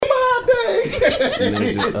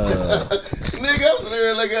Nigga, I'm sitting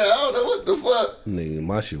there like, I don't know what the fuck. Nigga,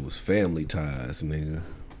 my shit was Family Ties, nigga.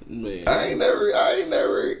 Man. I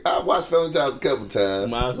watched Family Ties a couple times.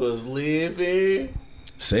 Mine was living.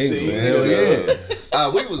 Sing. Hell yeah.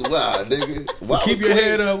 We was wild, nigga. Why Keep was your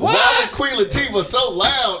head up. Why was Queen Latifah so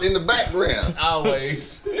loud in the background?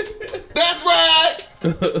 Always. That's right.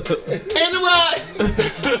 And the right.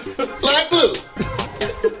 Like blue.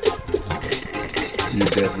 You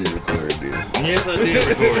definitely recorded this. Yes, I did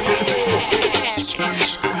record this.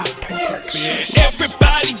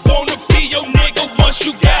 Everybody wanna be your nigga once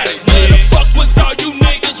you got it. Where the fuck was all you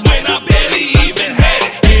niggas when I barely even had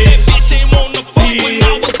it? Yeah, bitch ain't wanna fuck when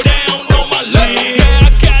I was down on my luck. Now I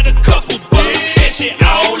got a couple bucks and shit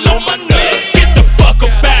all on my nuts. Get the fuck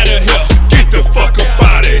up out of here. Get the fuck up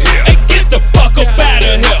out of here. Hey, get the fuck up out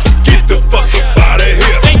of here. Get the fuck up out of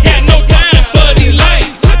here. Ain't got no time for these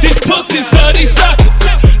lames. These pussies are these suckers.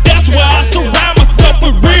 That's why I surround myself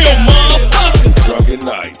with real motherfuckers. Drunken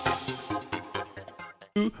nights.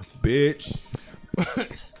 Bitch.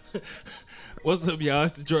 What's up, y'all?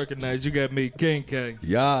 It's the Drunken Nights. You got me, King K.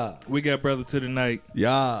 Yeah. We got Brother to the Night.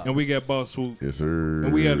 Yeah. And we got Boss Swoop. Yes, sir.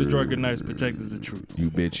 And we have the Drunken Nights Protectors of Truth.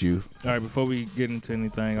 You bitch you. All right, before we get into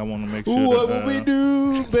anything, I want to make sure What that, would we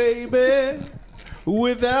do, baby,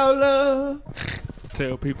 without love?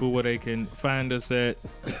 tell people where they can find us at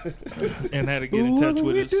and how to get in touch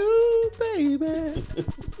with us. What would we do, baby,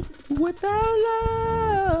 without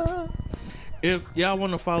love? If y'all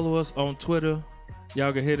want to follow us on Twitter,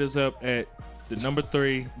 y'all can hit us up at the number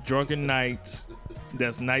 3 Drunken Nights.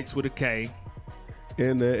 That's Nights with a K.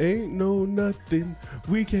 And there ain't no nothing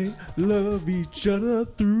we can't love each other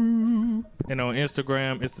through. And on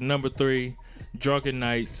Instagram, it's the number 3 Drunken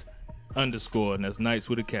Nights _, and that's Nights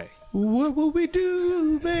with a K. What would we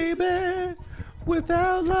do, baby,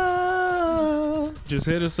 without love? Just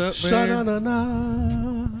hit us up, man.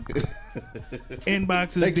 Sha-na-na-na.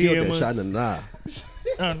 Inboxes, They killed DM that us. Sha-na-na.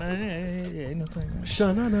 Oh, no, ain't no thing.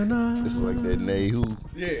 Sha-na-na-na. It's like that Nay Who.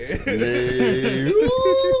 Yeah. Nay Who.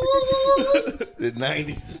 The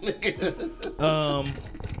 90s, nigga.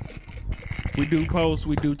 We do post,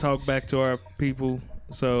 we do talk back to our people,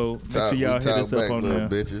 so make sure y'all hit us up on there.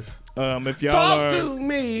 Bitches. If y'all Talk are, to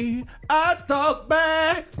me, I talk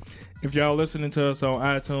back. if y'all listening to us on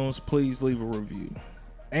iTunes, please leave a review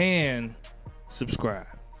and subscribe.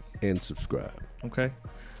 And subscribe. Okay.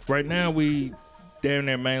 Right now we down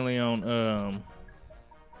there mainly on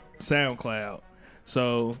SoundCloud.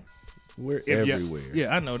 So We're if everywhere.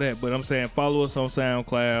 yeah, I know that, but I'm saying follow us on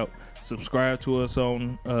SoundCloud, subscribe to us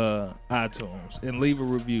on iTunes, and leave a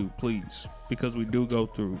review, please, because we do go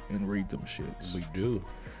through and read them shits. We do.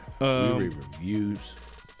 We read reviews.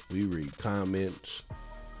 We read comments.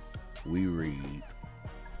 We read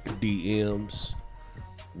DMs.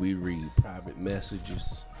 We read private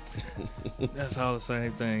messages. That's all the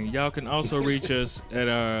same thing. Y'all can also reach us at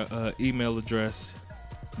our email address.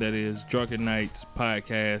 That is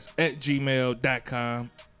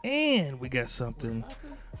drunkennightspodcast@gmail.com. And we got something.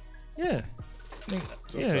 Yeah.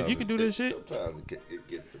 Yeah, you can do this shit. Sometimes it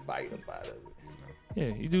gets the bite up out of it.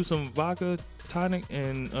 Yeah, you do some vodka, tonic,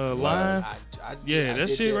 and lime. Yeah, that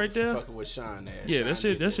shit right there. Fucking with Sean there. Yeah,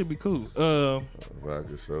 Sean that should be cool.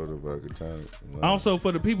 Vodka soda, vodka tonic. Also,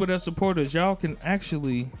 for the people that support us, y'all can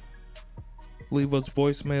actually leave us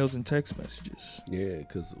voicemails and text messages. Yeah,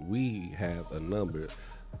 because we have a number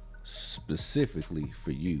specifically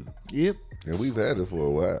for you. Yep. And we've had it for a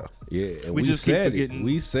while. Yeah, and We we just keep said it. forgetting.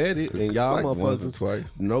 We said it, and y'all Like once or motherfuckers. twice.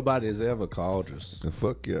 Nobody's ever called us. And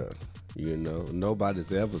fuck yeah. You know,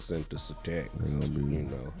 nobody's ever sent us a text. You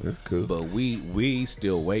know, That's cool. but we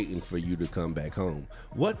still waiting for you to come back home.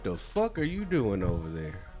 What the fuck are you doing over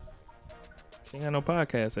there? She ain't got no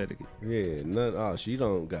podcast etiquette. Yeah, none. Oh, she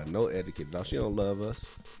don't got no etiquette. No, she don't love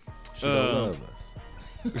us. She don't love us.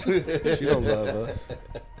 She don't love us.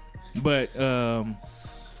 But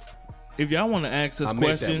if y'all want to ask us I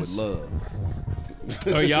meant that with questions, love.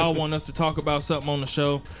 or y'all want us to talk about something on the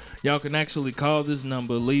show, y'all can actually call this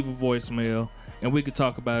number, leave a voicemail, and we can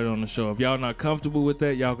talk about it on the show. If y'all not comfortable with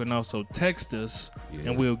that, y'all can also text us,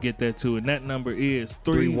 and we'll get that too. And that number is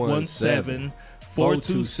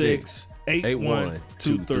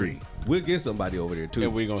 317-426-8123. We'll get somebody over there too.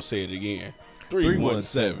 And we're going to say it again.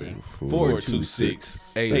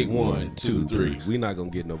 317-426-8123. We're not gonna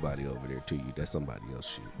get nobody over there to you. That's somebody else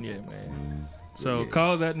shit. Yeah, man. So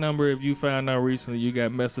call that number if you found out recently you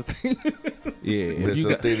got mesothelioma. Yeah, if you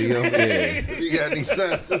got, You got any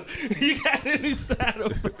signs? You got any side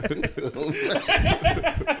effects?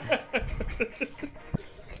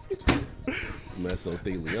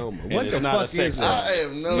 mesothelioma. What it's the not fuck a sex is act. that? I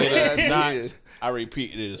have no idea. I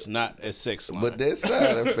repeat, it is not a sex line. But that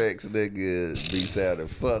side effects, nigga, be sounding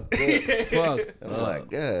fucked up. Fuck. I'm like,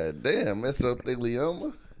 God damn,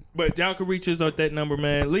 mesothelioma. But y'all can reach us at that number,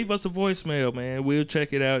 man. Leave us a voicemail, man. We'll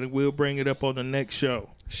check it out and we'll bring it up on the next show.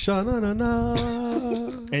 Sha-na-na-na.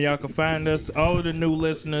 And y'all can find us, all of the new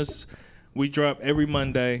listeners. We drop every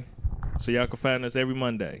Monday, so y'all can find us every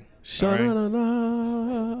Monday.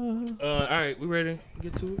 Sha-na-na-na. All right, we ready to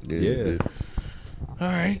get to it? Yeah. All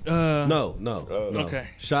right. No. Okay.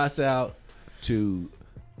 Shouts out to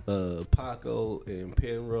Paco and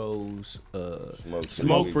Penrose.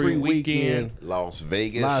 Smoke Free Weekend. Las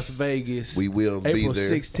Vegas. Las Vegas. We will be April there.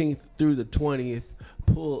 16th through the 20th.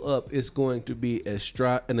 Pull up. It's going to be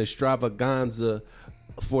an extravaganza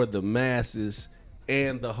for the masses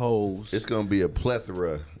and the hoes It's going to be a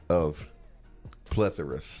plethora of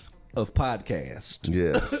podcasts.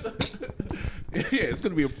 Yes. Yeah, it's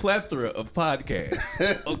going to be a plethora of podcasts.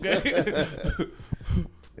 Okay?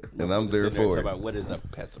 And I'm there for it. About what is a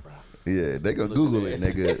plethora? Yeah, they going to Google it,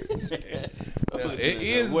 nigga. It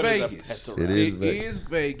is What is a Vegas. plethora? It is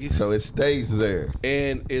Vegas. So it stays there.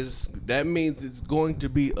 And that means it's going to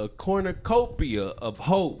be a cornucopia of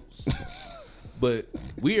hoes. But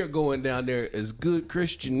we are going down there as good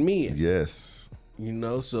Christian men. Yes. You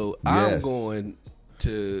know, so Yes. I'm going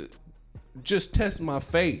to just test my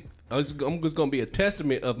faith. I'm just going to be a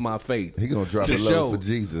testament of my faith. He going to drop To a low show. for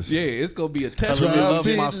Jesus. Yeah, it's going to be a testament Drop of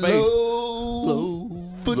it my faith. low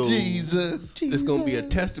for Jesus. It's going to be a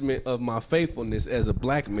testament of my faithfulness as a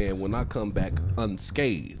black man when I come back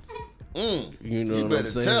unscathed. You know You what I'm better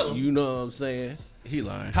saying? tell him. You know what I'm saying? He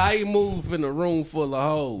lying. How you move in a room full of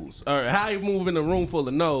hoes, or how you move in a room full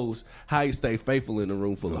of no's, how you stay faithful in a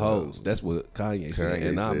room full of hoes. That's what Kanye said. Kanye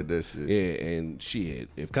And said that shit. Yeah, and shit,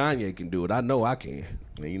 if Kanye can do it, I know I can.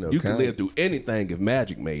 And you know, You can Kanye- live through anything if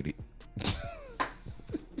Magic made it.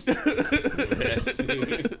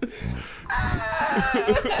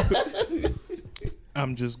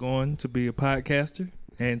 I'm just going to be a podcaster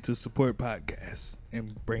and to support podcasts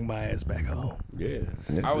and bring my ass back home. Yeah.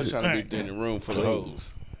 I was trying to Alright. be in the room full of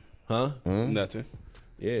hoes. Huh? Nothing.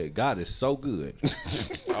 Yeah, God is so good.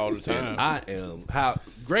 All the time. I am. How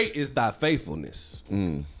great is thy faithfulness?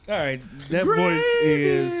 All right, that voice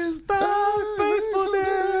is thy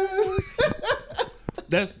faithfulness.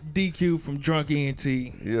 that's DQ from Drunk ENT.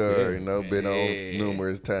 You already know, been on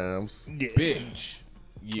numerous times. Yeah. Bitch.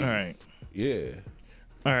 All right, Yeah.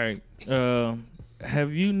 all right.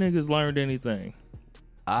 Have you niggas learned anything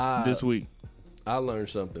this week? I learned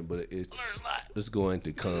something, but it's going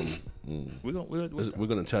to come. We're We're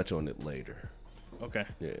gonna touch on it later. okay.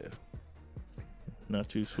 Yeah. Not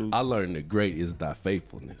too swoop. I learned that great is thy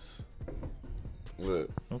faithfulness. Look,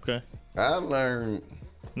 Okay. I learned.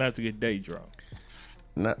 Not to get day drunk.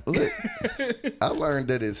 Look, I learned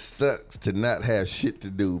that it sucks to not have shit to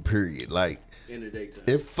do. Period. Like In the daytime.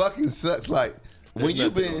 it fucking sucks. Like when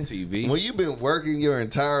you've nothing been on TV. when you've been working your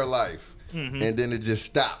entire life and then it just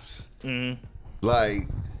stops. Like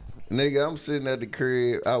nigga, I'm sitting at the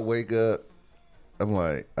crib. I wake up. I'm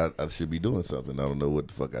like, I should be doing something. I don't know what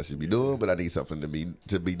the fuck I should be doing, but I need something to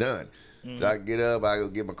be done. So I get up. I go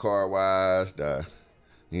get my car washed.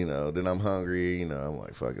 Then I'm hungry. I'm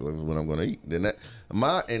like, fuck it. Let me see what I'm gonna eat. Then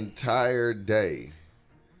my entire day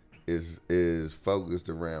is focused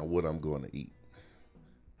around what I'm going to eat.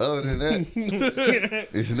 Other than that,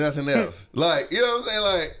 it's nothing else. Like, you know what I'm saying?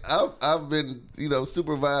 Like, I've been,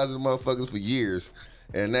 supervising motherfuckers for years,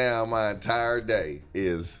 and now my entire day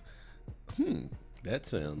is, That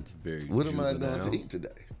sounds very. what am I juvenile. going to eat today?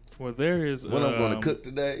 Well, there is What I'm going to cook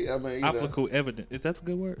today? I mean, optical evidence. Is that the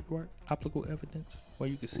good word? Optical evidence, where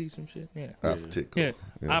you can see some shit. Yeah. optical. Yeah.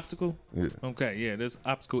 Yeah. Optical. Yeah. Okay. Yeah. There's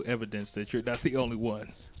optical evidence that you're not the only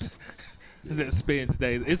one that spends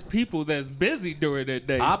days. It's people that's busy during that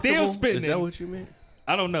day, Optical? still spending. Is that what you meant?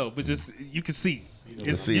 I don't know, but just you can see.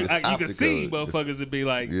 It's, see, you, it's I- you can see optical. motherfuckers that be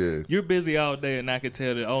like, Yeah. you're busy all day, and I can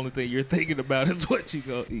tell the only thing you're thinking about is what you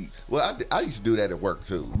gonna eat. Well, I used to do that at work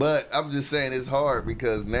too, but I'm just saying it's hard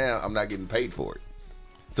because now I'm not getting paid for it.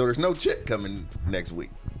 So there's no check coming next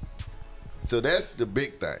week. So that's the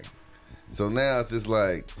big thing. So now it's just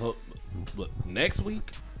like, Well, but next week,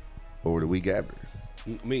 or the week after.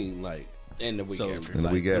 I mean, like, And the week so, after. And the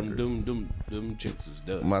like, week after. them chicks is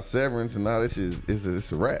done. My severance and all this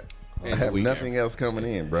it's a wrap. I And have the week nothing else coming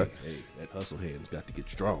in, bro. Hey, that hustle hand's got to get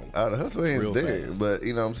strong. The hustle hand's Real dead. fast. But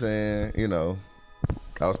you know what I'm saying?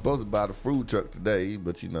 I was supposed to buy the food truck today,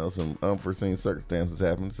 but some unforeseen circumstances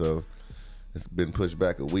happened, so it's been pushed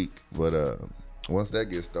back a week. But once that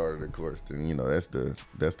gets started, of course, then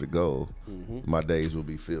that's the goal. Mm-hmm. My days will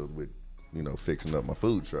be filled with fixing up my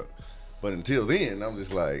food truck. But until then, I'm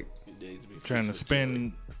just like, trying to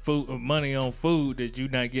spend money on food that you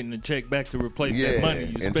not getting a check back to replace that money you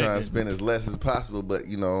and spending. trying to spend as less as possible, but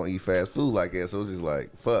you know, eat fast food like that. So it's just like,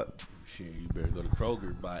 fuck. Shit, you better go to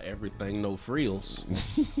Kroger, buy everything, no frills.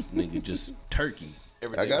 Nigga, just turkey.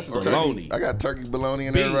 I got some bologna. turkey. I got turkey bologna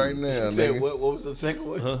in there right now, nigga. What was the second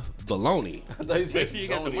one? Bologna. I thought you said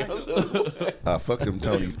Tony. Fuck them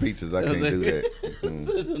Tony's pizzas. I can't do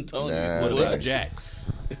that. Nah, What like, Jack's?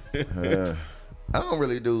 I don't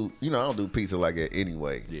really do, I don't do pizza like that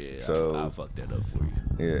anyway. Yeah, so I'll fuck that up for you.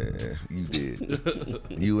 yeah, you did.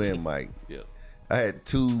 You and Mike. Yep. I had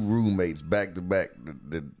 2 roommates back to back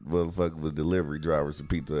that motherfucker was delivery drivers for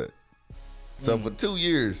Pizza Hut. So for 2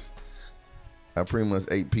 years, I pretty much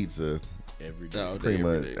ate pizza Every day. All day, pretty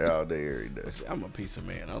every much day. all day, every day. I'm a pizza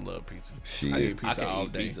man. I love pizza. Shit. I eat pizza I can't all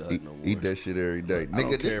eat day. Pizza Hut Eat, no more. eat that shit every day. I don't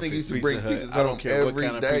Nigga, this care if nigga it's used to Pizza bring Hut. pizzas I don't home care what every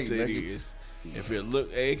kind of day, pizza it nigga. is. If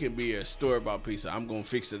it can be a store-bought pizza. I'm gonna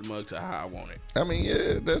fix the mug to how I want it. I mean,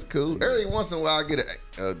 yeah, that's cool. Every once in a while, I get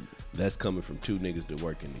a That's coming from 2 niggas that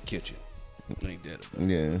work in the kitchen. Ain't that about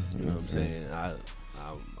yeah. You know what I'm saying?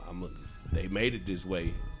 They made it this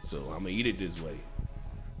way, so I'm gonna eat it this way.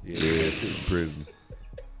 Yeah, Yeah, to prison.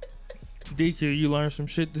 DQ, you learned some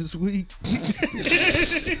shit this week.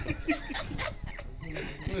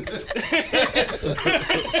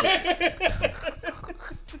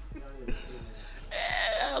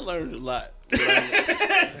 I learned a lot. But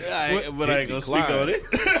I ain't gonna speak on it.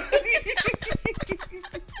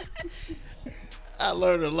 I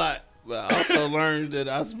learned a lot, but I also learned that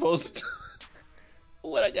I'm supposed to.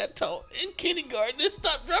 What I got taught in kindergarten is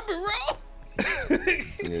stop, drop, and roll.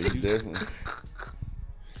 Yeah,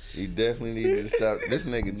 you definitely need to stop. This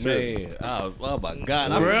nigga tripping. man. Oh my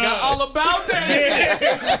God, I Bruh. forgot all about that.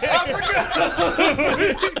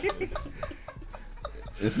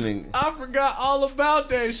 I forgot all about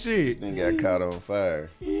that shit. Nigga got caught on fire.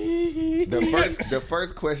 The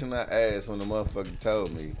first question I asked when the motherfucker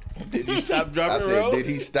told me, Did he stop, I drop, and said, roll? did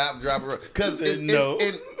he stop, drop, and roll? Because He said no.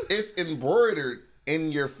 it's embroidered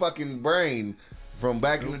in your fucking brain from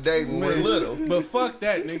back in the day when we were little. But fuck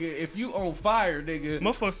that, nigga. If you on fire, nigga,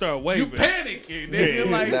 Motherfucker start you waving. panicking, nigga.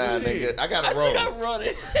 Yeah. Like Nah, shit. nigga, I gotta roll. I'm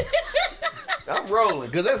running. I'm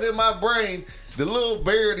rolling because that's in my brain. The little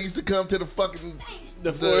bear that used to come to the fucking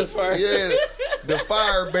The forest fire. Yeah, the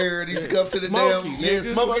fire bear that used to come to the Smokey, damn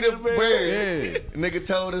nigga, Smokey the Smokey the bear. Yeah. Nigga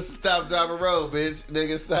told us to stop, drop, and roll, bitch.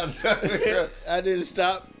 Nigga, stop, drop, and roll. I didn't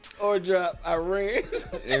stop or drop. I ran.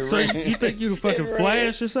 It So ran. you think you the fucking It ran.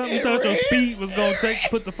 Flash or something? You It thought your ran. speed was gonna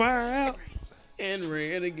put the fire out? and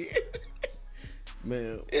ran again.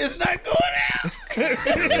 Man, It's not going out.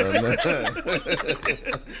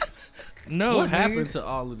 No. what nigga. happened to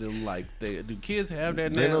all of them? Like, do kids have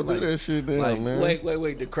that now? They don't like, do that shit now, like, man.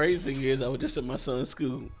 Wait. The crazy thing is, I was just at my son's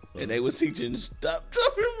school, and they was teaching stop,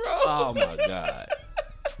 drop, and roll. Oh my God!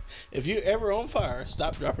 If you ever on fire,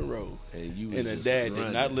 stop, drop, and roll. And you And a just dad did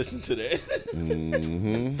running. not listen to that.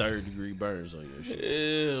 3rd-degree burns on your shit.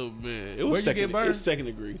 Oh man, it was Where you second. get burned? It's second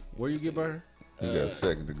degree. Where you get burned? You got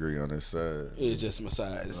 2nd degree on this side. It's just my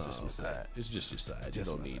side. It's just my side. It's just your side. You Just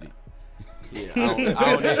don't my need side. it. Yeah,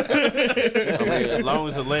 I don't as long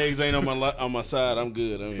as the legs ain't on my side, I'm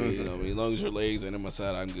good. I mean, you know, as long as your legs ain't on my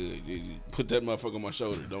side, I'm good. You put that motherfucker on my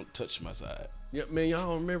shoulder. Don't touch my side. Yeah, man, y'all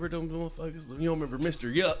don't remember them motherfuckers? You don't remember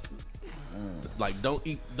Mr. Yuck? Like, don't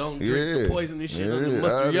drink the poisonous shit on the Yeah, Mr. all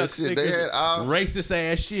that Yuck shit. stickers. They had all- racist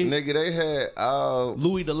ass shit. Nigga, they had all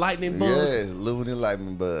Louis the Lightning Bug. yeah, Louis the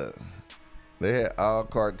Lightning Bug. They had all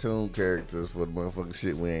cartoon characters for the motherfucking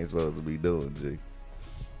shit we ain't supposed to be doing, G.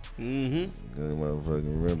 Mm-hmm. Good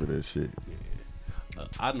motherfucking remember that shit.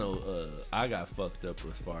 I know I got fucked up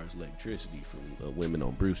as far as electricity from women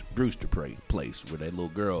on Brewster Place, where that little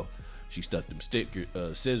girl, she stuck them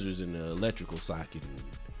scissors in the electrical socket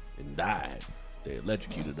and died. They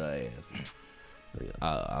electrocuted her ass.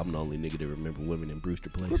 I'm the only nigga that remember women in Brewster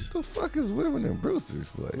Place. What the fuck is women in Brewster's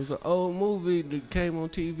It was Place? an old movie that came on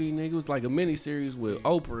TV, nigga. It was like a miniseries with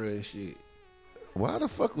Oprah and shit. Why the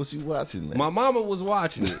fuck was you watching that? My mama was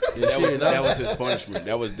watching it. And shit, That was his punishment.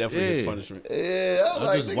 That was definitely his Yeah. punishment. yeah, I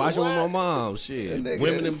was just nigga, watching with my what? mom. Shit, That nigga-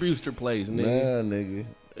 women in Brewster Place, nigga. Nah, nigga.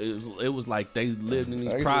 It was like they lived in I these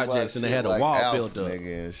used to watch projects and they shit had a like wall Alf, built up.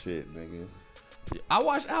 nigga, and shit, nigga. I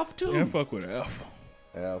watched Alf too, Yeah, fuck with Alpha.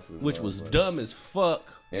 Alf which was motherfucker. dumb as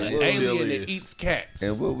fuck. And An what alien still that is. eats cats.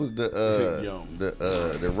 And what was the Yum.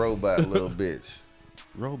 the robot little bitch?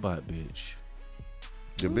 Robot bitch.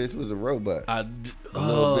 The bitch was a robot. I A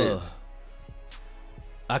little bitch.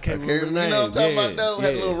 I can't Okay, remember you the name. know what I'm talking about though?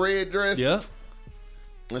 Had a little red dress. Yeah.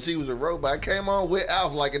 And she was a robot. Came on with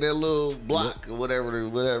Alf like in that little block or whatever it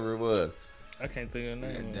was. I can't think of the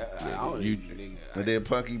name. And then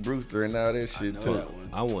Punky Brewster and all that shit too.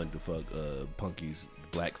 I wanted to fuck Punky's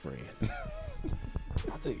black friend.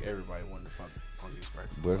 I think everybody wanted to fuck Punky's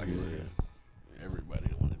breakfast. Punky, Everybody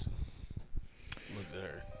wanted to. Look at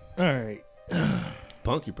her. All right.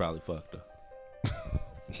 Punky probably fucked her.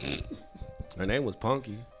 Her name was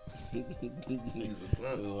Punky. We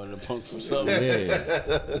wanted to punk for something.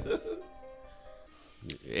 Yeah.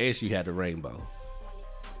 And she had the rainbow.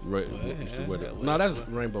 No, that's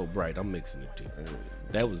Rainbow Bright. I'm mixing it too.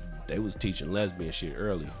 They was teaching lesbian shit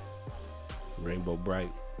early. Rainbow Bright,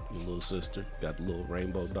 your little sister, got the little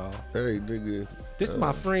rainbow doll. Hey, nigga. This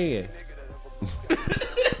my friend.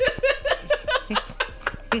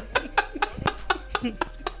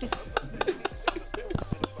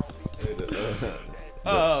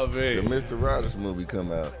 Oh The man, Mr. Rogers movie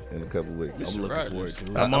come out in a couple weeks. I'm looking forward to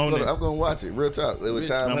it. I'm on it. I'm gonna watch it. Real talk. It was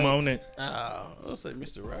Tom I'm Hanks. on it. I'll say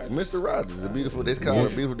Mr. Rogers. Mr. Rogers, a beautiful. It's called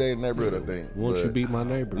A Beautiful Day in the Neighborhood, I think. Won't you But be my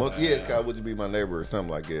neighbor? Yeah, it's called Would You Be My Neighbor or something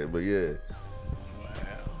like that. But yeah,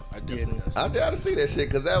 I definitely I gotta see that shit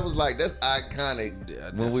because that was like that's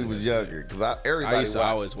iconic when we was younger. Because everybody I used to watched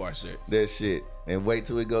always watch that shit and wait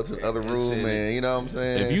till we go to the other room and you know what I'm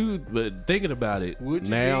saying. If you but thinking about it Would you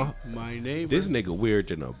now, be my neighbor? this nigga weird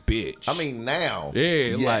than a bitch. I mean now,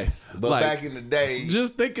 Yeah, yes. like- but like- back in the day,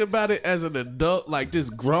 just thinking about it as an adult, like this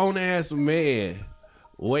grown ass man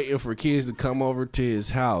waiting for kids to come over to his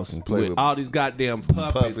house play with with all these goddamn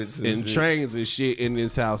puppets puppets and and shit. trains and shit in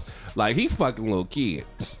his house. Like he fucking little kid.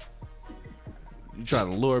 You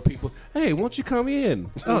trying to lure people? Hey, won't you come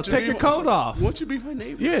in? Oh, Won't you take be your my- coat off. Won't you be my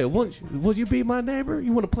neighbor? Yeah, will you be my neighbor?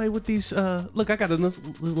 You want to play with these? Look, I got this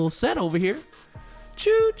little set over here.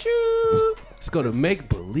 Choo choo. Let's go to make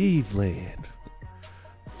believe land.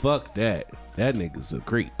 Fuck that. That nigga's a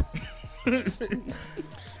creep.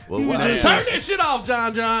 well, why, Turn this shit off,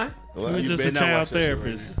 John. why, He was just a better not child watch that shit right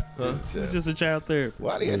therapist. now. He was just a child therapist.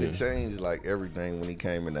 Why they had to change like everything when he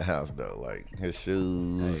came in the house though? Like his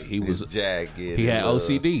shoes, He was- his jacket. He had his,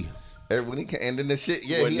 OCD. When he came, and then the shit,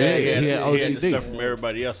 yeah, Well, he yeah, had that he shit. had he had OCD. the stuff from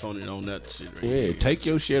everybody else on it on that shit. Right Yeah, there. take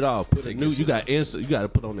your shit off. Put a new. You got you got to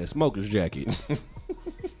put on that smoker's jacket.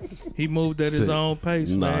 He moved at his own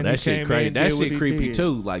pace, Nah, man. that He shit came crazy. in, That did what shit he creepy did.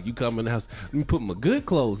 too. Like you come in the house, let me put my good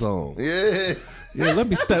clothes on. Yeah, Yeah, let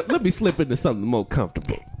me slip into something more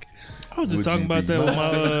comfortable. I was just Would talking you about be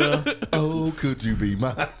that with oh, could you be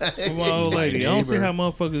mine? my old lady. I don't see neighbor. how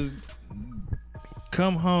motherfuckers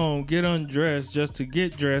come home, get undressed just to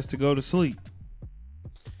get dressed to go to sleep.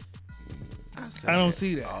 I don't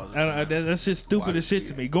see that. That's just stupid as shit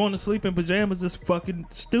to me. Going to sleep in pajamas is fucking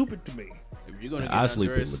stupid to me. If you're gonna get I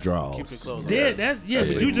sleep in undressed, my drawers. keep your clothes on. Yeah,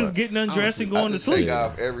 but you just getting undressed and I going to just sleep. take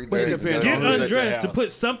off every But it day. depends Get on who's at the undressed to house.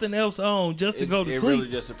 put something else on just to go to It sleep.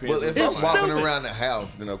 really just depends. Well, if It's I'm walking stupid. around the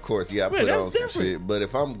house, then of course, yeah, I But put that's on some different. shit. But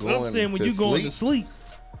if I'm But going, I'm saying when to you going to sleep,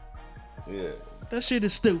 sleep, yeah, that shit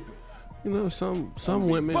is stupid. You know, some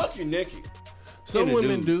women, fuck you, Nikki. some in the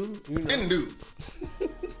women dude. do. You know, and dude,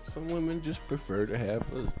 some women just prefer to have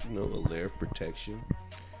a layer of protection.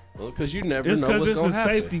 Well, because you never It's know because what's it's gonna a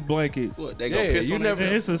happen. safety blanket. What they Yeah, go piss you on never.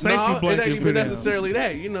 themselves? It's a safety No, it blanket ain't for even them. necessarily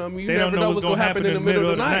that. You know, I mean, you They never don't know what's gonna happen in the middle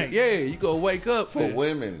of the night. Yeah, you gonna wake up for and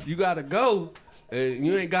women, you gotta go, and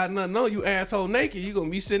you ain't got nothing on. You asshole naked. You gonna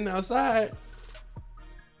be sitting outside,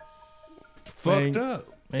 fucked Man, up.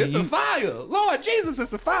 man, It's a you- fire. Lord Jesus,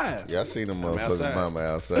 it's a fire. yeah, I seen them motherfucking outside. mama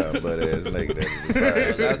outside, butt ass naked. That was the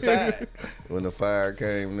fire. Outside. When the fire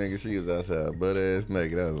came, nigga, she was outside, butt ass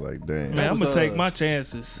naked. I was like, damn, Man, I'm was, gonna take my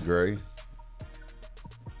chances. Gray.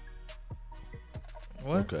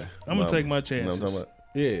 What? Okay. I'm gonna take my You know what I'm chances. talking about?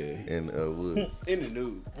 Yeah. In Woods. In the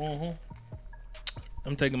nude.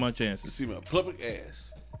 I'm taking my chances. See my public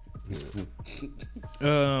ass.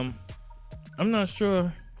 I'm not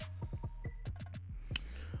sure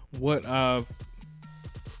what I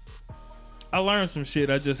learned some shit.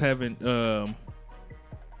 I just haven't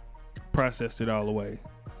processed it all the way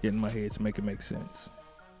in my head to make it make sense.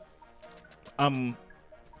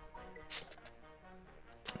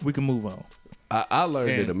 We can move on. I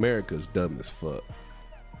learned And- that America's dumb as fuck.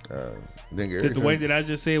 Nigga, Did the way that I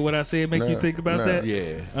just said what I said make you Nah, think about nah. that?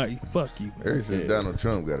 Yeah. All right, fuck you. Man. ever since Donald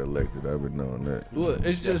Trump got elected, I've been knowing that. Well,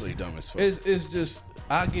 it's just Definitely dumb as fuck. it's just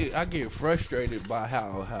I get frustrated by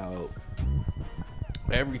how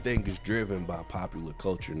everything is driven by popular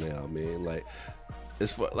culture now, man. Like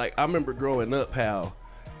like I remember growing up how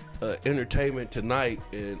Entertainment Tonight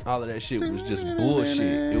and all of that shit was just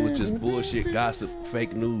bullshit. It was just bullshit, gossip,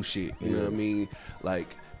 fake news shit. You know what I mean?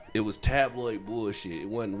 Like it was tabloid bullshit. It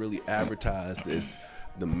wasn't really advertised as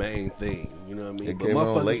the main thing. You know what I mean? It came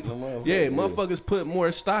on late in the month. Yeah, motherfuckers put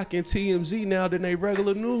more stock in TMZ now than they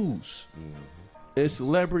regular news. It's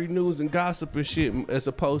celebrity news and gossip and shit, as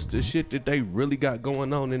opposed to shit that they really got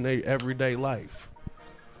going on in their everyday life.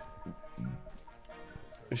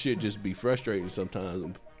 It shit just be frustrating sometimes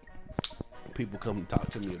when people come and talk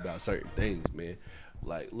to me about certain things, man.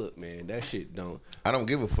 Like, look, man, that shit don't. I don't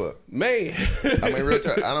give a fuck, man. I mean, real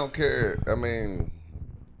talk, I don't care. I mean,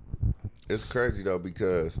 it's crazy though,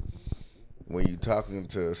 because when you talking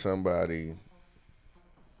to somebody,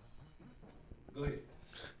 Go ahead.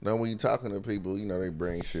 now when you talking to people, you know, they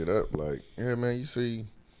bring shit up like, yeah, man, you see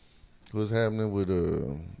what's happening with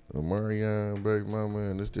Marion, baby mama,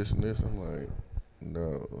 and this and this. I'm like,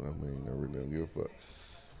 no, I mean, I really don't give a fuck.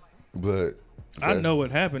 But I know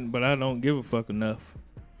what happened, but I don't give a fuck enough.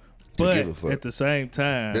 To But give a fuck. at the same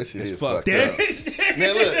time, that shit is fucked fucked up. yeah,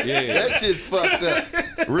 Man, look, that shit's fucked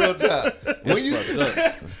up. Real talk. When you,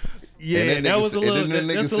 that was a little. And then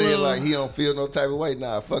the nigga That's a said little. like he don't feel no type of way.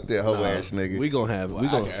 Nah, fuck that hoe ass nigga. We gonna have. Well, We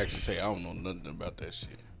I gonna. can actually say I don't know nothing about that shit.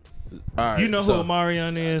 All right. You know so, who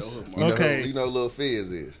Omarion is? you know Okay. who, you know who Lil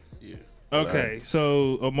Fizz is. Yeah. Okay,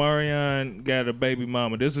 so Omarion got a baby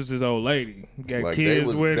mama. This is his old lady. Got Like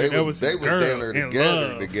kids with her. That was his girl down there in together,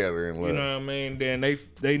 love. together in love. You know what I mean? Then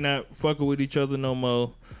they not fucking with each other no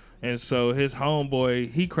more. And so his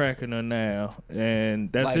homeboy, he cracking her now,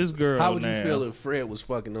 and that's like, his girl. How would you now. feel if Fred was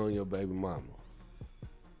fucking on your baby mama?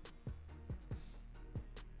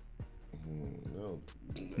 No.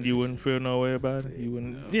 You wouldn't feel no way about it. You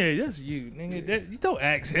wouldn't. Yeah, that's you, nigga. That, you don't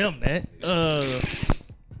ask him that.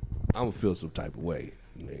 I'm gonna feel some type of way,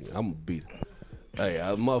 nigga. I'm gonna beat him. Hey,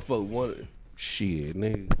 I motherfucker want shit,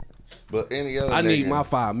 nigga. But any other I need nigga, my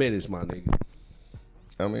 5 minutes, my nigga.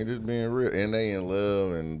 I mean, just being real, and they in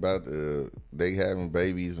love and about they having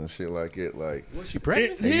babies and shit like it. Like, Was she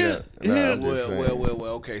pregnant? and you know, nah, I'm just saying. Well.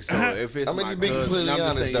 Okay, so if it's I mean, my just be cousin, completely I'm just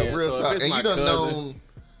honest saying, though, yeah, real so if talk. it's And my you done cousin, known.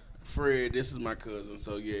 Fred, this is my cousin,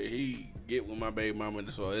 so yeah, he get with my baby mama,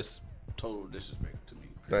 so it's total disrespect to me.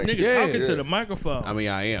 Thank Nigga you. talking Yeah. to the microphone. I mean,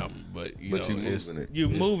 I am, but you But know, you it's moving it. you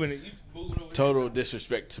it's moving it. You moving over total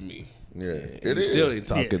disrespect to me. Yeah, it You is. still ain't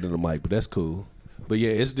talking Yeah. to the mic, but that's cool. But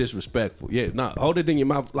yeah, it's disrespectful. Yeah, nah, hold it in your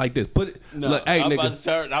mouth like this. Put it. No, look, hey, I'm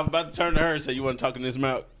nigga. about to turn to her and say, you want to talk in this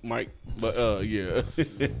mouth, Mike? But yeah.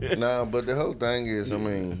 Nah, but the whole thing is, I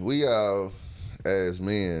mean, we all, as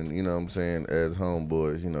men, you know what I'm saying, as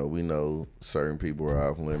homeboys, you know, we know certain people are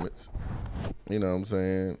off limits. You know what I'm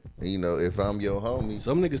saying? And, you know, if I'm your homie,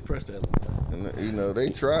 Some niggas press that. and, you know, they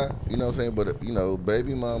try, you know what I'm saying? But, you know,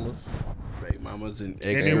 baby mamas, Baby mamas and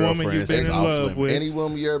Any woman you've ex-girlfriends. been in that's off love limits. with. any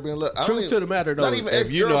woman you ever been in love. I Truth don't to the matter, though, Not even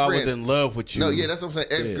If you know I was ex-girlfriends. in love with you. No, yeah, that's what I'm saying.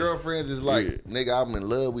 Ex-girlfriends is like, nigga, I'm in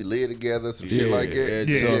love. We live together, some shit Yeah, like that.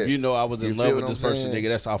 yeah. So if you know I was You in love feel with what this I'm person, saying? nigga,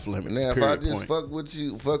 that's off limits. Now, if period, I just point. fuck with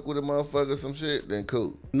you, fuck with a motherfucker, some shit, then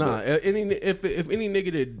cool. Nah, if any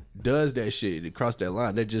nigga that does that shit, that cross that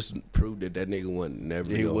line, that just proved that nigga wasn't never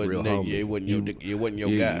He your real wasn't, homie. yeah, he wasn't your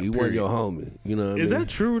yeah, guy. he wasn't your homie. You know what I mean? Is that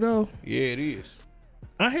true though? Yeah, it is.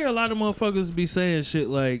 I hear a lot of motherfuckers be saying shit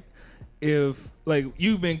like, if like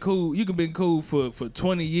you've been cool, you can been cool for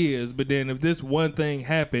 20 years, but then if this one thing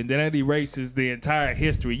happened, then that erases the entire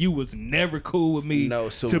history. You was never cool with me No,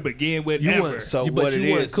 so to begin with. You ever. weren't So but what you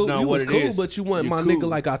it weren't is- cool. no, you what was it cool, is, but you weren't you my cool. nigga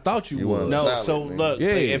like I thought you You was. wasn't. No, Solid, so nigga. look, Yeah.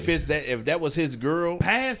 if that was his girl,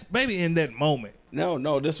 Past, maybe in that moment.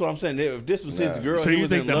 no, that's what I'm saying. If this was his Nah. girl, So he you was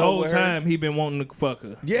think in the love whole with her, time he been wanting to fuck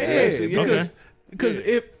her? Yeah, Okay. because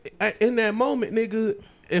if in that moment, nigga,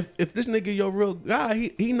 if this nigga your real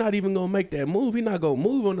guy, he not even gonna make that move. He not gonna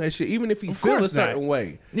move on that shit, even if he Of feel a course not. certain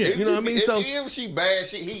way. Yeah. You know what I mean? If, So if she bad,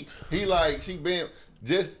 he like she been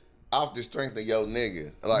just off the strength of your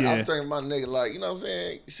nigga. Like Yeah. I'm strength of my nigga. Like you know what I'm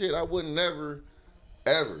saying? Shit, I wouldn't never,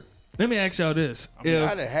 ever. Let me ask y'all this: I mean,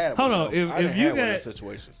 I done had hold one on, of them. I done if you had one of got them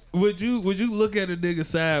situations. would you look at a nigga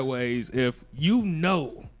sideways if you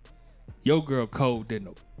know your girl cold than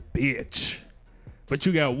a bitch, but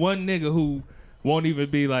you got one nigga who won't even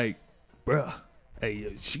be like, bruh,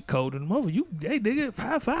 hey, she cold in the mother. You, hey nigga,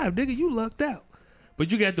 5'5", nigga, you lucked out.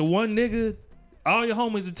 But you got the one nigga, all your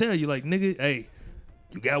homies will tell you like, nigga, hey,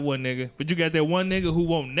 you got one nigga, but you got that one nigga who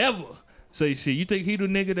won't never say shit. You think he the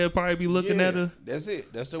nigga that probably be looking Yeah, at her? That's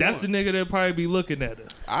it. That's the That's the one. nigga that probably be looking at her.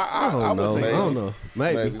 I don't know. would I think don't so. know.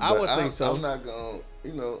 Maybe. I would but think so. I'm not gonna.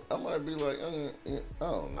 You know, I might be like, I don't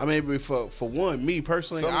know. I mean, for one, me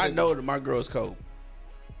personally, Some I niggas- know that my girl's cold.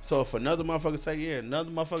 So if another motherfucker say yeah, another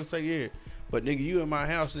motherfucker say yeah, but nigga, you in my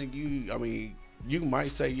house, nigga, I mean, you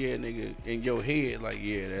might say yeah, nigga, in your head, like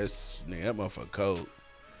yeah, that's nigga, that motherfucker cold.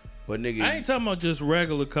 But nigga, I ain't talking about just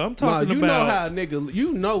regular. I'm Nah, talking you about know how a nigga,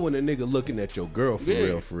 you know when a nigga looking at your girl for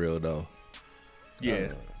Yeah. real though.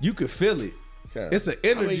 Yeah. You could feel it. Kinda. It's an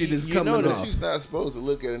energy that's you coming know that off. She's not supposed to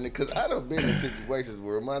look at it because I done been in situations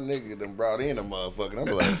where my nigga done brought in a motherfucker. And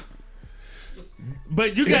I'm like,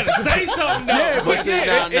 But you gotta say something though. Yeah, but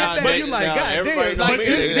Now, you like, now, God everybody damn, know like me.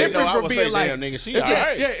 it's They know different I from would being say, like, damn, nigga, she it's all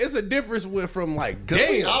right. yeah, it's a difference from like, cause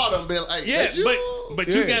we damn. all done been like, Yeah, that's you. but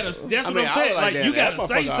you Yeah. gotta. That's what mean, I'm I saying. was like, Like damn, you that gotta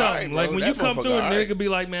say motherfucker all something. right, Like bro. when you That come through, motherfucker and all nigga right. be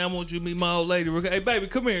like, "Man, I want you to meet my old lady." Hey, baby,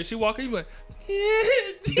 come here. She walk in, you like,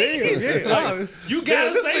 Damn, yeah. you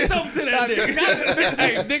gotta say something to that nigga.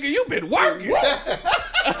 Hey, nigga, you been working.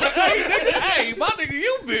 Hey, nigga, hey, my nigga,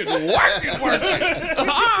 you been working. All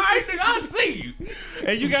right, nigga, I see you.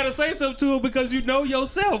 And you gotta say something to him because you know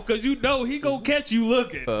yourself, because you know he gonna catch you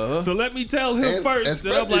looking. So let me tell him And first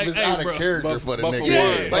that I'm especially like, if it's hey, out bro. of character for the But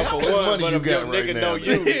nigga. for one, Like, how much money you if your got right nigga now? know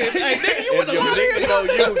you, Hey, nigga, you if in the your line nigga know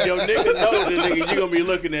you, your nigga know the nigga, you gonna be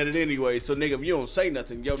looking at it anyway. So nigga, if you don't say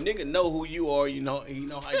nothing, your nigga know who you are. You know how you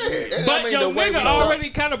act. And But I mean, your the way nigga we already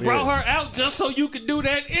kind of brought her out just so you could do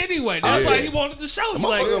that anyway. That's why he wanted to show you. I'm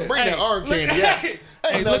Like, gonna bring that arm look- candy out.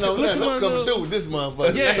 Hey, no, look at I'm coming my through with this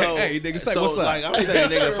motherfucker. Yeah. So, Hey, nigga, say so what's up. like I'm saying,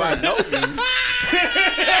 nigga, if I know you,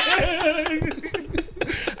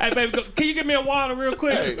 Hey, baby, can you give me a water real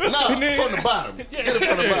quick? Hey, no, And then- from the bottom. Get it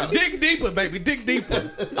from the bottom. Dig deeper, baby. Dig deeper.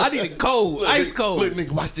 I need it cold, ice cold. Look, nigga,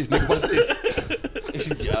 watch this. Nigga, watch this.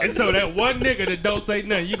 And so that one nigga that don't say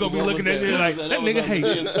nothing, you gonna be looking at it like, that nigga hate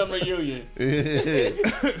you. Summer Union.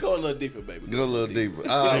 Go a little deeper, baby. Go a little deeper.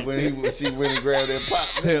 When she went and grabbed that pop.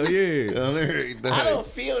 Hell yeah. On everything. I don't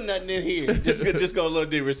feel nothing in here. Just go a little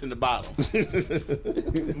deeper. It's in the bottom.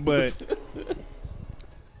 But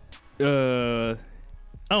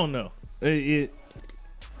I don't know.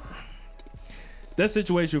 That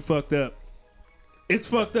situation fucked up. It's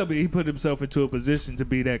fucked up. He put himself into a position to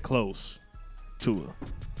be that close to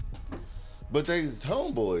her. But they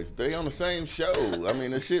homeboys. They on the same show. I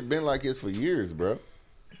mean, this shit been like this for years, bro.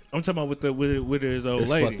 I'm talking about with his old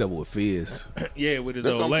It's lady. fucked up with Fizz. Yeah, with his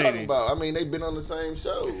That's old what I'm talking lady. about. I mean, they been on the same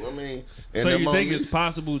show. I mean, and So them you think homies- it's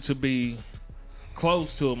possible to be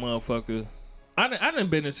close to a motherfucker? I done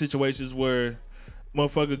been in situations where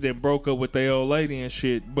motherfuckers then broke up with their old lady and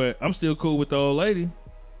shit, but I'm still cool with the old lady.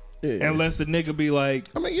 Yeah. Unless a nigga be like,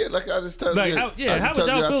 I mean, yeah, like I just told like you. how I would just y'all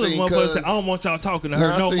told you feel if I seen motherfuckers cuz- say, I don't want y'all talking to her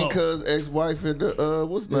Now, no I seen more? cuz ex-wife at the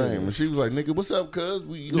what's the name? And she was like, "Nigga, what's up, cuz?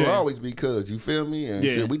 You'll Yeah. always be cuz." You feel me? And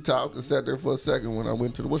Yeah. shit, we talked and sat there for a second when I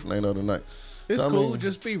went to the what's the name the other night. It's So, I cool. mean,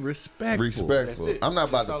 Just be respectful. respectful. That's it. I'm not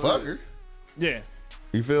about That's to all fuck it her. Yeah.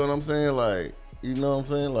 You feel what I'm saying? Like, you know what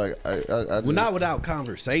I'm saying? Like, I Well, just, not without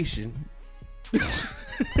conversation.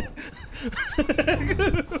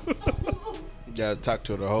 You gotta talk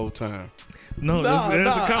to her the whole time. No, Nah, there's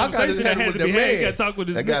nah, a I gotta conversation that have it had with to be the had. You man. gotta talk with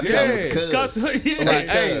his I got nigga. time Yeah. with cuz. Yeah. Like,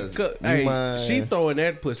 Hey, cuz, you hey, mind? she throwing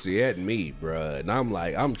that pussy at me, bruh, and I'm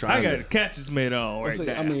like, I'm I trying got a to. catcher's mitt on right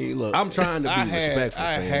now. I mean, look, I'm trying to be respectful,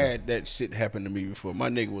 I fam. had that shit happen to me before. My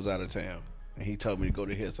nigga was out of town, and he told me to go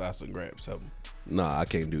to his house and grab something. Nah, I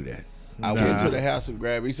can't do that. I went to the house and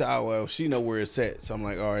grabbed. He said, "Oh well, she know where it's at." So I'm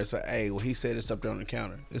like, "All right." So hey, well, he said it's up there on the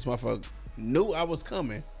counter. This motherfucker knew I was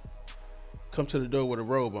coming. Come to the door with a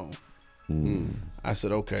robe on. I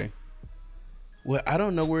said, "Okay." Well, I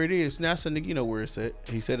don't know where it is. Now I said, "Nigga, you know where it's at."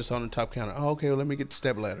 He said it's on the top counter. Oh, okay. Well, let me get the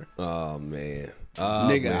step ladder. Oh man,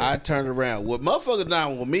 Nigga, I turned around. What motherfucker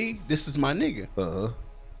down with me? This is my nigga.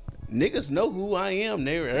 Niggas know who I am.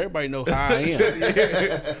 Everybody know how I am.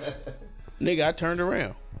 Nigga, I turned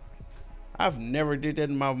around. I've never did that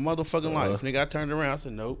in my motherfucking life. Nigga, I turned around. I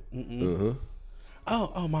said, nope.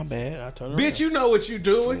 Oh, my bad. I turned around. bitch, you know what you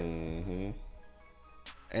doing?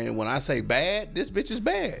 And when I say bad, this bitch is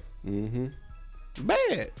bad.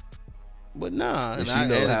 Bad. But nah. And she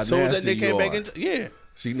know how as soon as that nasty nigga came you back are. in, yeah.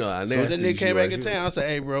 She know how So nasty that nigga came back in you town. I said,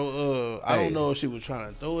 "Hey, bro, I Hey. don't know if she was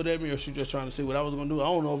trying to throw it at me or she just trying to see what I was gonna do. I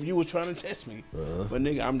don't know if you were trying to test me, but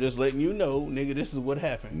nigga, I'm just letting you know, nigga, this is what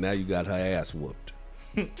happened. Now you got her ass whooped.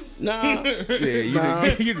 Nah, Yeah,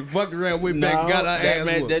 you done fucked around with back, nah, and got her ass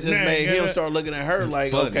that whooped. just Nah, made him yeah. start looking at her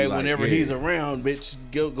like, funny, okay, like, whenever yeah. he's around, bitch,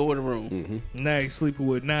 go in the room. Now he's sleeping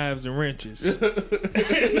with knives and wrenches. Look at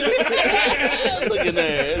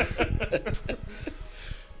that.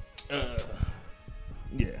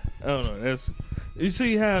 Yeah, I don't know. That's you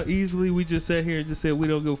see how easily we just sat here and just said we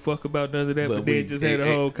don't give a fuck about none of that, but, then just had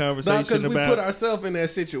a whole conversation because we about. put ourselves in that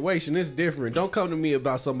situation. It's different. Don't come to me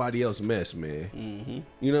about somebody else's mess, man.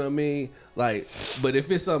 You know what I mean? Like, but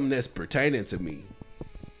if it's something that's pertaining to me,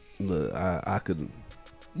 look, I could.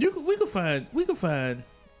 you can find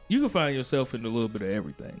you can find yourself in a little bit of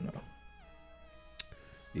everything though.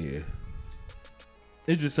 Yeah.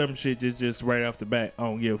 It's just some shit just right off the bat. I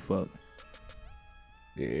don't give a fuck.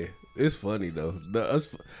 Yeah, it's funny though.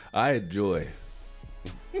 I enjoy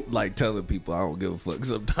like telling people I don't give a fuck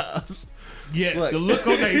sometimes. Yes, Like- the look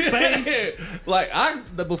on their face. Like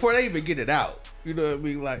before they even get it out. You know what I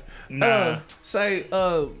mean? Like, Nah.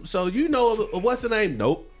 so you know what's the name?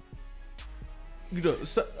 Nope. You know,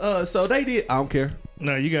 so they did. I don't care.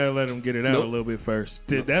 No, you gotta let them get it out Nope. a little bit first.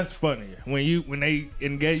 That's funnier. When they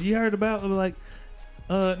engage, you heard about it, like,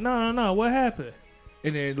 no, what happened?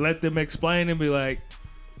 And then let them explain and be like,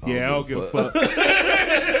 yeah, I don't give a fuck.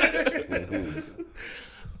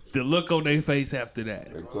 The look on their face after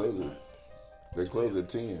that. They close at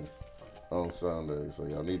 10 on Sunday, so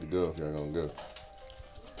y'all need to go if y'all gonna go.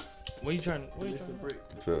 What you trying?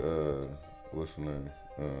 To what's the name?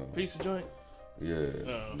 Pizza joint? Yeah,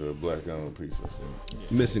 the black owned pizza.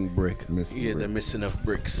 Missing brick. Yeah, they're missing enough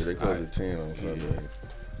bricks. Yeah, they close at 10 on Sunday.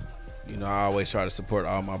 You know, I always try to support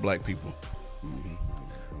all my black people.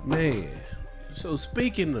 Man, so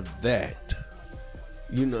speaking of that,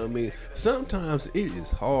 you know what I mean? Sometimes it is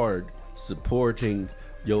hard supporting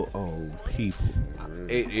your own people.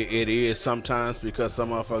 It is sometimes because some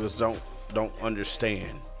motherfuckers don't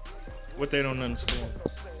understand What they don't understand.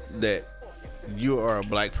 that you are a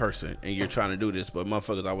black person and you're trying to do this, but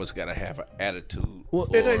motherfuckers always gotta have an attitude. Well,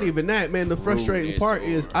 it ain't even that, man. The frustrating rudeness part or-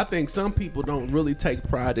 is I think some people don't really take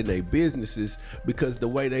pride in their businesses because the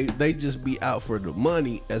way they just be out for the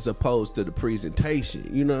money as opposed to the presentation.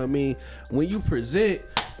 You know what I mean? When you present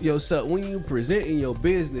yourself, when you present in your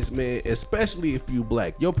business, man, especially if you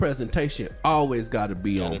black, your presentation always got to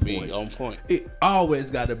be on point. On point. It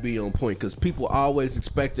always got to be on point because people always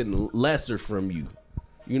expecting lesser from you.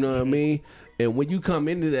 You know what I mean? And when you come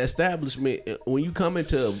into the establishment, when you come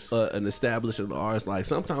into an establishment of ours, like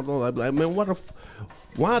sometimes I'm like, man,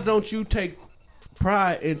 why don't you take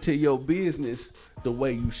pride into your business the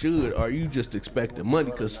way you should, or you just expecting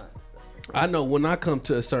money? Because I know when I come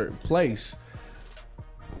to a certain place,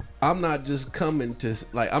 I'm not just coming to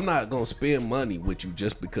I'm not gonna spend money with you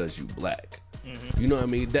just because you black. You know what I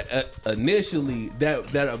mean? That initially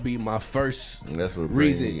that'll be my first And that's what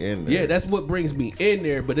brings reason. me in there. Yeah, that's what brings me in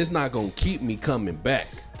there, but it's not gonna keep me coming back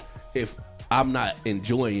if I'm not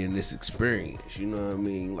enjoying this experience. You know what I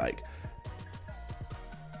mean? Like,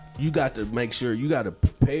 you got to make sure you got to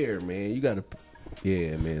prepare, man. You got to,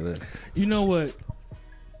 yeah, man. You know what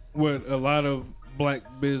a lot of black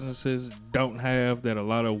businesses don't have that a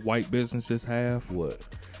lot of white businesses have What?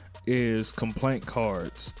 is complaint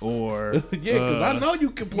cards or Yeah, because I know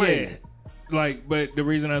you complain. yeah, like, but the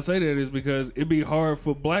reason I say that is because it'd be hard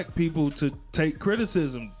for black people to take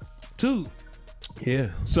criticism too. Yeah.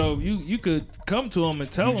 So you could come to them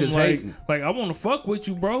and tell You them just like hating. I want to fuck with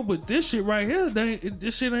you, bro, but this shit right here,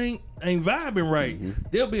 this shit ain't vibing right.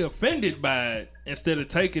 They'll be offended by it instead of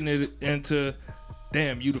taking it into,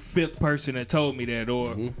 damn, you the fifth person that told me that,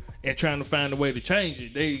 or and trying to find a way to change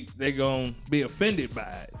it. They gonna be offended by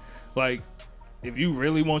it. Like, if you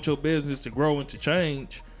really want your business to grow and to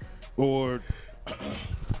change, or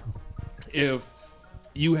if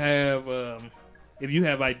you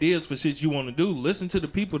have ideas for shit you want to do, listen to the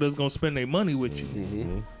people that's gonna spend their money with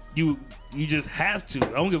you. You just have to.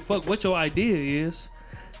 I don't give a fuck what your idea is.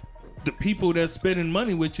 The people that's spending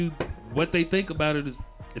money with you, what they think about it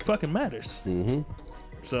fucking matters.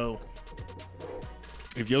 So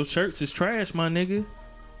if your shirts is trash, my nigga,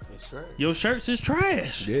 your shirts is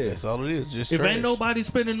trash. Yeah. That's all it is. Just If trash. ain't nobody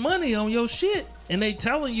spending money on your shit and they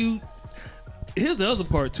telling you, here's the other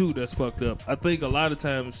part too that's fucked up. I think a lot of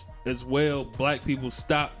times as well, black people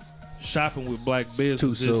stop shopping with black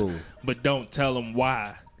businesses, soon. but don't tell them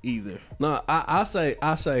why either. No, I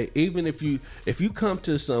say even if you come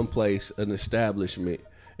to some place, an establishment,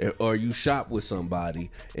 or you shop with somebody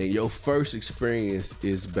and your first experience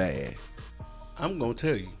is bad, I'm gonna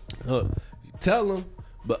tell you. tell them,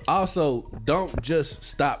 but also don't just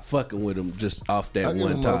stop fucking with them just off that I give a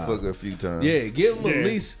one time. motherfucker a few times. Yeah, give them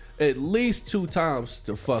Yeah. at least 2 times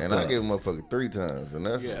to fuck And up. I give a motherfucker 3 times. And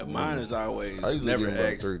that's Yeah, mine is always I usually never give 'em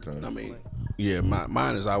about asked. 3 times. I mean, yeah,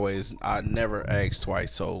 mine is always I never ask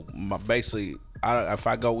twice. So basically, if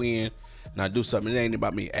I go in and I do something, it ain't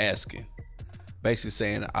about me asking. Basically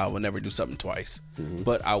saying I will never do something twice,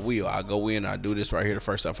 but I will. I go in, I do this right here the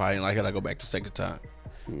first time. If I ain't like it, I go back the second time.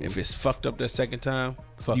 If it's fucked up that second time,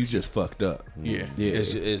 fuck you you. just fucked up. Yeah, Yeah.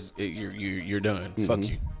 you're done. Fuck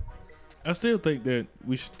you. I still think that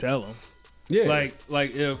we should tell them. Yeah.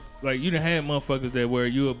 Like if you done had motherfuckers that where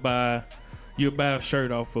you'll buy a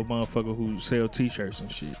shirt off of a motherfucker who sell t-shirts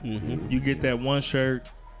and shit. You get that one shirt,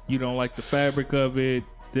 you don't like the fabric of it,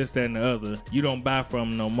 this, that, and the other. You don't buy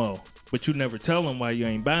from them no more. But you never tell them why you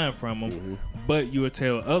ain't buying from them. But you will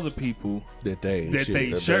tell other people that they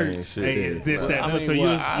shirts ain't this, that, and the other. So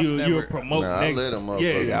you'll promote. I let them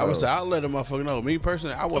motherfucker know. I would say I'll let them motherfucker know. Me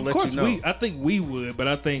personally, I would let you know. I think we would, but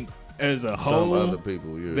I think as a Some whole, other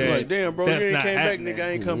people, like, damn, bro, you ain't came back, happening. nigga. I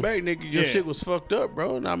ain't come back, nigga. Your shit was fucked up,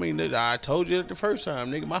 bro. And I mean, I told you that the first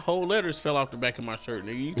time, nigga. My whole letters fell off the back of my shirt,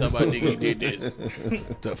 nigga. You talking about, nigga, you did this.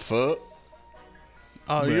 The fuck?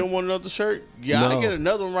 Oh, you don't want another shirt? Yeah, No. I get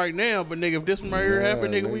another one right now, but nigga, if this one right here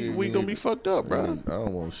happen, nigga, we gonna be fucked up, bro. I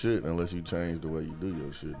don't want shit unless you change the way you do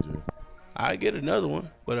your shit, G. I get another one,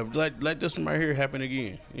 but if let this one right here happen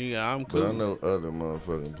again, yeah, I'm cool. But I know other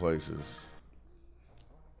motherfucking places.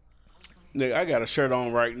 Nigga, I got a shirt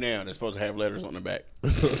on right now that's supposed to have letters on the back.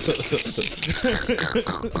 And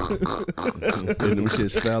them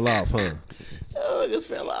shits fell off, huh? Oh, it just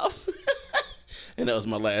fell off. And that was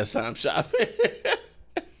my last time shopping.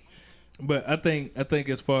 But I think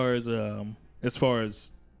as far as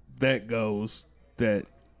that goes, that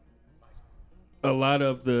a lot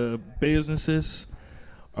of the businesses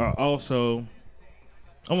are also,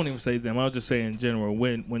 I won't even say them, I'll just say in general,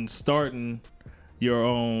 when starting your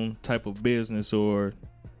own type of business or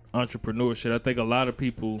entrepreneurship, I think a lot of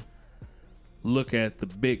people look at the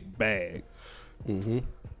big bag. Mm-hmm.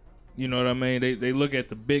 You know what I mean? They look at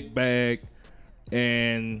the big bag,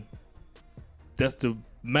 and that's the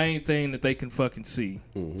main thing that they can fucking see.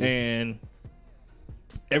 Mm-hmm. And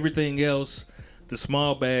everything else, the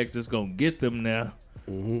small bags that's gonna get them now.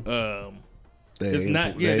 Mm-hmm. It's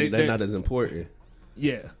not. Yeah, they're not as important.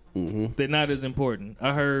 Yeah, they're not as important.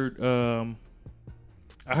 I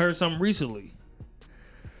heard something recently,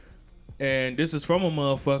 and this is from a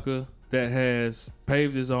motherfucker that has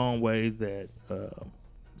paved his own way, that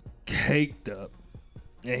caked up,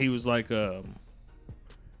 and he was like, and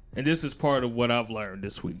this is part of what I've learned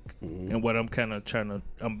this week, and what I'm kind of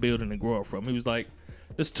I'm building and growing from. He was like,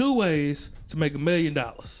 there's two ways to make $1 million.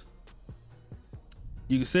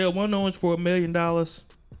 You can sell one orange for $1 million, or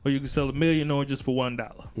you can sell 1 million oranges for $1.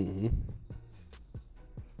 Mm-hmm.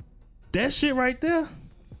 That shit right there,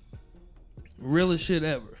 realest shit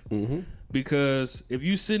ever. Mm-hmm. Because if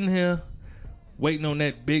you sitting here waiting on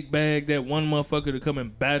that big bag, that one motherfucker to come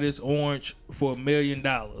and buy this orange for $1 million,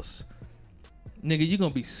 nigga, you're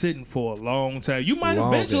gonna be sitting for a long time. You might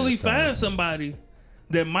eventually find somebody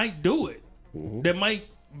that might do it, that might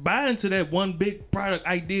buy into that one big product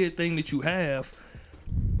idea thing that you have.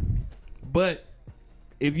 But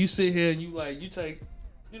if you sit here and you take,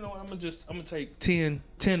 you know what, I'm gonna take 10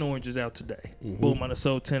 oranges out today. Boom, I done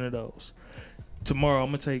sold 10 of those. Tomorrow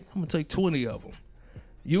I'm gonna take 20 of them.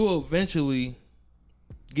 You will eventually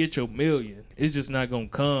get your $1 million. It's just not gonna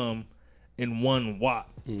come in one whop.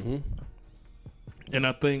 And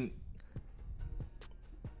I think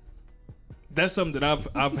that's something that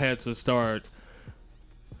I've had to start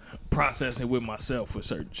processing with myself for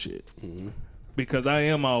certain shit. Because I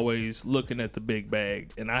am always looking at the big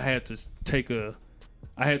bag, and I had to take a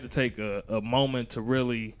moment to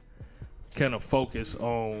really kind of focus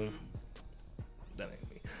on. That ain't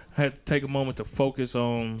me. I had to take a moment to focus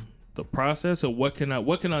on the process of what can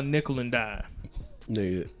I nickel and dime.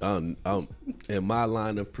 Nigga, I'm in my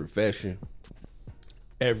line of profession,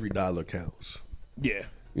 every dollar counts. Yeah.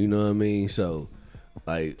 You know what I mean? So,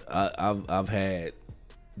 like, I've had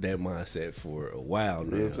that mindset for a while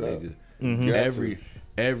now, nigga.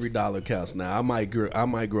 Every dollar counts. Now I might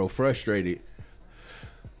grow frustrated.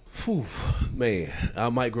 Whew, man, I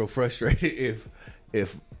might grow frustrated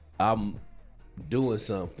if I'm doing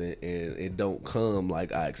something and it don't come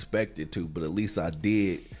like I expected to, but at least I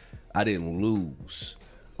didn't lose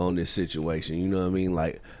on this situation. You know what I mean?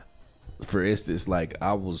 Like, for instance, like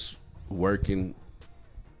I was working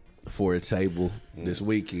for a table this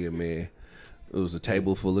weekend, man. It was a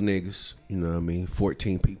table full of niggas, you know what I mean?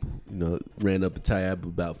 14 people, you know, ran up a tab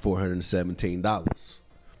about $417.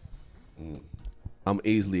 I'm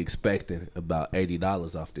easily expecting about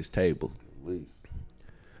 $80 off this table. At least.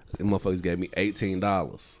 The motherfuckers gave me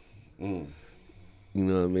 $18. You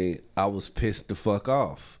know what I mean? I was pissed the fuck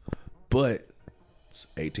off. But it's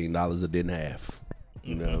 $18 I didn't have.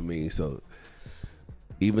 You know what I mean? So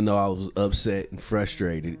even though I was upset and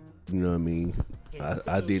frustrated, you know what I mean?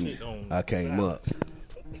 I came up.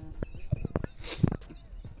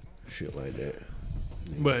 Shit like that.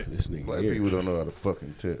 But this nigga Black here, people don't know how to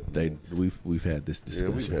fucking tip. we've had this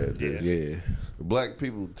discussion. Yeah, we've had this. Yeah. Black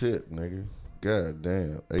people tip, nigga. God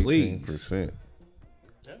damn. 18%. Please.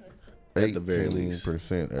 At the very least.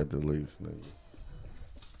 18% at the least, nigga.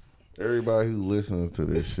 Everybody who listens to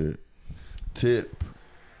this shit, tip.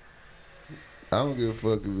 I don't give a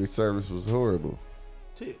fuck if your service was horrible.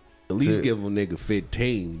 tip. At least Tip. give a nigga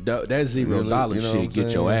 15. That $0 You know what shit I'm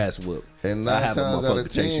get your saying? ass whooped. And I 9 have a times out motherfucker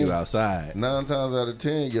of chase 10, you outside. 9 times out of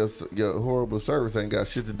 10, your horrible service ain't got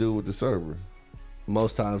shit to do with the server.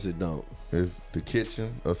 Most times it don't. It's the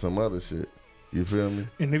kitchen or some other shit. You feel me?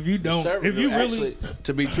 And if you don't, if you really,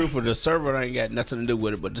 to be truthful, the server ain't got nothing to do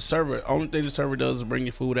with it. But the server, only thing the server does is bring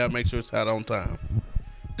your food out, make sure it's out on time.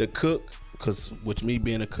 The cook, because with me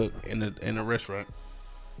being a cook in a restaurant,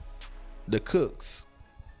 the cooks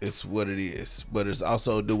is what it is. But it's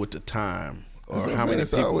also do with the time or how many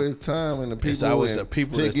it's people. always time and the people It's always and the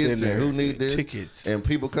people that's tickets in and there, who need this tickets. and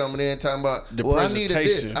people coming in talking about The well I needed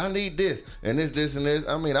this, presentation. I need this and this and this.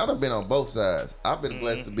 I mean I done been on both sides. I've been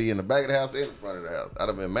blessed to be in the back of the house and in front of the house. I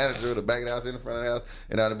done been manager of the back of the house and in front of the house,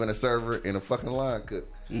 and I done been a server and a fucking line cook.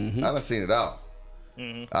 I done seen it all.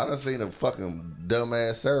 I done seen a fucking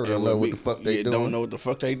dumbass server don't know what the fuck they doing. Don't know what the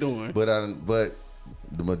fuck they doing. But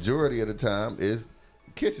the majority of the time is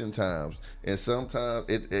kitchen times, and sometimes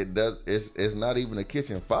it's not even a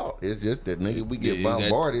kitchen fault. It's just that nigga we get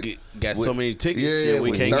bombarded. Got with, so many tickets. Yeah,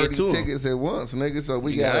 we with can't 30 get to them. tickets at once, nigga. So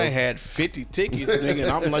we I got had 50 tickets, nigga,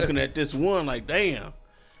 and I'm looking at this one like, damn,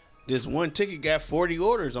 this one ticket got 40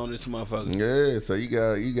 orders on this motherfucker. yeah. So you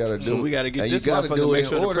gotta do. So we got to get this motherfucker to make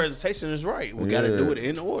sure the presentation is right. We got to do it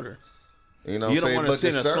in order. You know, You what don't I'm want to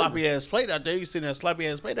saying? send a sloppy ass plate out there. You send that sloppy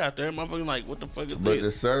ass plate out there, motherfucker like, what the fuck is But the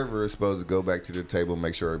this? server is supposed to go back to the table,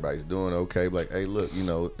 make sure everybody's doing okay. Like, hey, look, you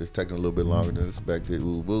know, it's taking a little bit longer than expected.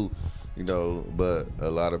 Woo woo, you know. But a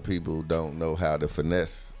lot of people don't know how to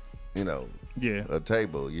finesse, you know, a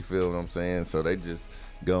table. You feel what I'm saying? So they just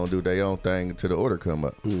gonna do their own thing until the order come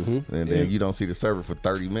up, and then you don't see the server for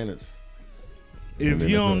 30 minutes. if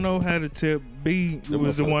you don't know how to tip, B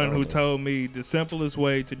was the one who told me the simplest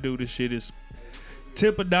way to do this shit is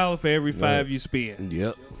tip $1 for every 5 you spend.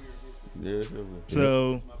 Yep. Yeah.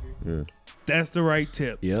 So that's the right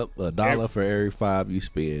tip. Yep. $1 for every 5 you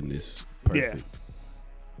spend is perfect. Yeah.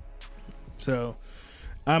 So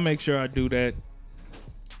I make sure I do that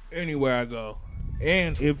anywhere I go.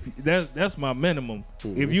 And if that's my minimum.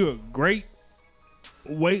 If you're a great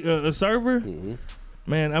a server,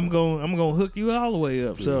 man, I'm gonna hook you all the way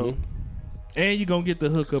up. So and you're gonna get the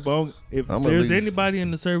hookup on if there's anybody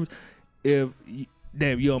in the service. If you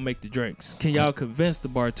don't make the drinks, can y'all convince the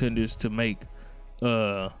bartenders to make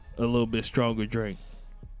a little bit stronger drink?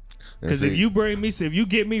 Because if you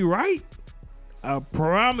get me right, I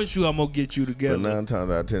promise you I'm gonna get you together. But 9 times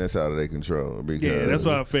out of 10, it's out of their control. Because, that's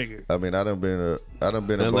what I figured. I mean, I done been a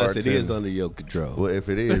Unless bartender. it is under your control. Well, if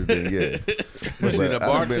it is, then yeah. But see, the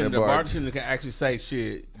I done been a bartender can actually say,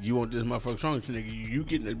 shit, you want this motherfucker strong, nigga, you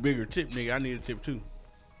getting a bigger tip, nigga, I need a tip too.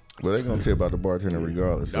 Well, they gonna tip out the bartender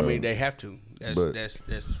regardless. I So. mean, they have to. That's But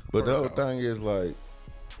the whole protocol. thing is like,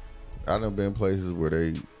 I done been places where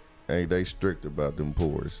they strict about them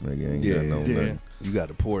pours. Nigga ain't got no nothing. You got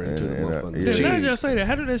to pour into the motherfucker. yeah. Now that y'all say that,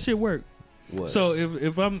 how did that shit work? What? So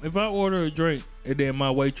if I order a drink and then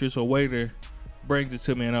my waitress or waiter brings it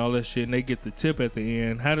to me and all that shit and they get the tip at the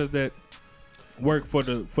end, how does that work for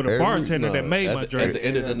the bartender that made my drink? At the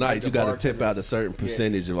end of the night, you got to tip out a certain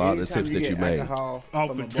percentage of all the tips that you made. Off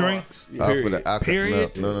of drinks? For the alcohol.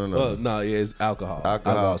 Period? No. No, yeah, it's alcohol.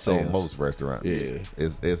 Alcohol sales. on most restaurants. Yeah.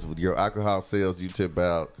 It's your alcohol sales. You tip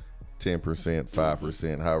out 10%,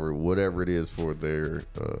 5%, however, whatever it is for their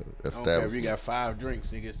establishment. If you got 5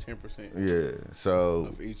 drinks, it gets 10%. Yeah. So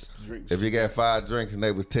Of each drink. if you got 5 drinks and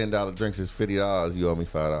they was $10 drinks, it's $50. You owe me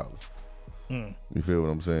 $5. You feel what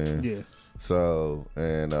I'm saying? Yeah. So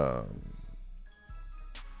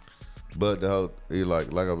but the whole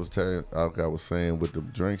like I was saying with the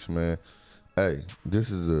drinks, man. Hey, this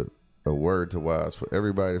is a word to wise for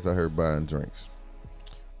everybody that's out here buying drinks.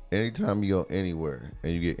 Anytime you go anywhere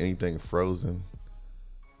and you get anything frozen,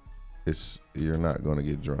 you're not gonna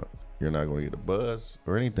get drunk. You're not gonna get a buzz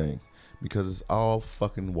or anything because it's all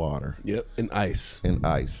fucking water. Yep, and ice.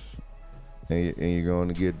 And you're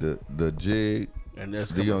gonna get the jig. And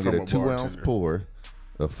that's You're gonna get a 2-ounce pour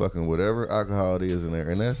of fucking whatever alcohol it is in there,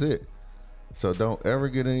 and that's it. So don't ever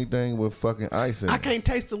get anything with fucking ice in it. I can't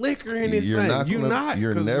taste the liquor in this You're thing. not.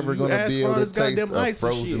 You're never gonna be able to taste a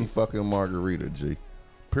frozen shit. fucking margarita, G.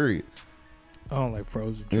 Period. I don't like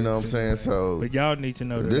frozen drinks. You know what I'm saying? anyway. So but y'all need to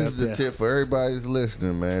know that. this is a tip for everybody that's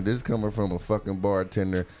listening, man. This is coming from a fucking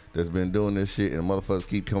bartender that's been doing this shit, and motherfuckers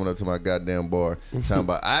keep coming up to my goddamn bar talking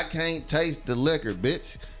about I can't taste the liquor,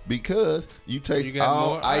 bitch, because you taste got all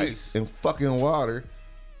more ice ice. and fucking water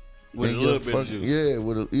With a in little your bit of juice.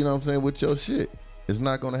 Yeah, you know what I'm saying, with your shit. It's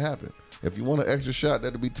not gonna happen. If you want an extra shot,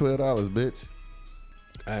 that'll be $12, bitch.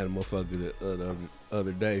 I had a motherfucker the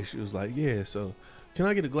other day. She was like, "Yeah, so can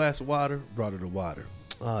I get a glass of water?" Brought her the water.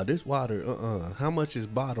 This water, how much is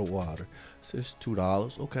bottled water? Says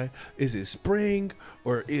 $2. Okay. Is it spring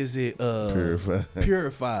or is it Purified.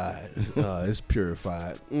 Purified. It's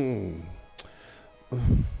purified.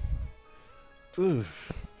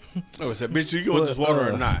 Oh, said, bitch, you want this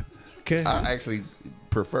water or not? I actually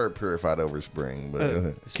prefer purified over spring,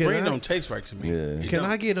 but Spring don't taste right to me. Yeah. Can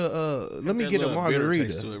I get a let me get a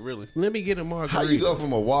margarita? To it, really. Let me get a margarita. how you go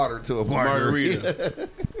from a water to a margarita?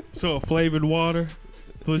 So a flavored water.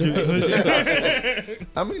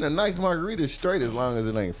 I mean, a nice margarita is straight as long as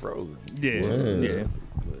it ain't frozen. Yeah.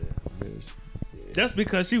 That's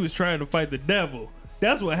because she was trying to fight the devil.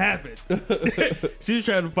 That's what happened. She was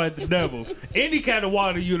trying to fight the devil. Any kind of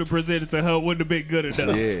water you'd have presented to her wouldn't have been good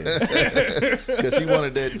enough. Yeah. Because she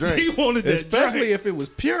wanted that drink. She wanted that Especially drink. if it was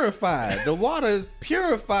purified. The water is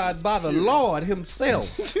purified by the Lord himself.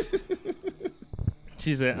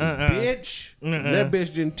 She said, Bitch. That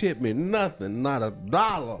bitch didn't tip me nothing, not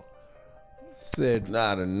 $1. Said,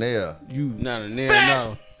 Not a nail. you Not a nail, fat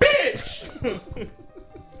no. bitch.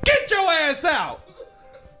 Get your ass out.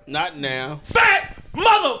 Not now. Fat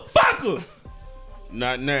motherfucker.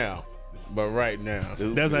 Not now. But right now.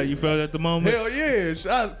 that's how you felt at the moment? Hell yeah,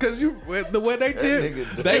 because you the way they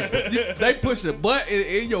tip, they push a button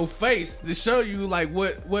in your face to show you like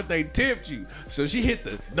what they tipped you. So she hit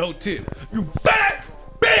the no tip. You fat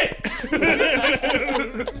bitch!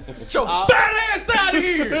 Get your fat ass out of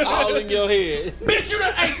here! All in your head. Bitch, you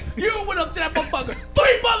done ate. You done went up to that motherfucker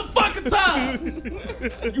 3 motherfucking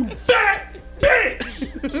times. You fat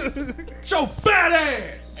bitch! Get your fat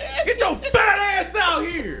ass! Get your fat ass out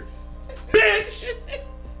here! Bitch!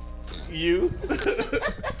 You.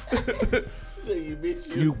 Say you bitch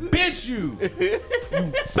you. You bitch you!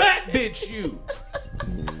 You fat bitch you!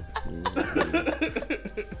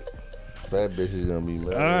 Fat bitch is gonna be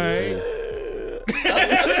mad. All right.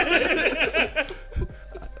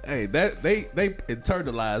 Hey, that they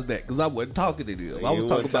internalized that because I wasn't talking to them. I was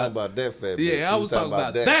talking about that fat bitch. yeah, I was talking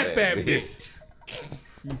about that fat bitch.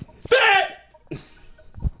 Fat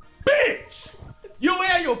bitch! You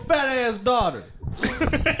and your fat ass daughter.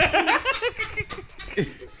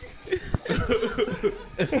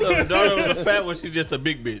 So the daughter was a fat one, she just a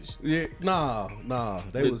big bitch. Yeah, nah.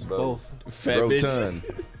 They was both Fat Rotund.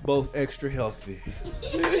 bitch. both extra healthy.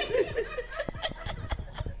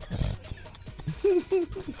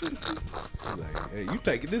 Like, hey, you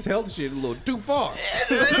taking this health shit a little too far.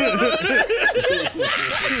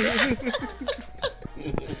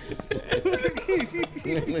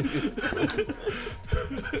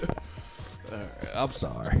 I'm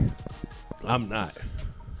sorry. I'm not.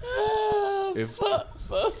 Fuck.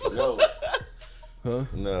 No. Huh?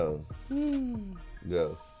 No.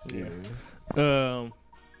 No.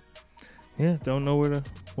 Yeah, don't know where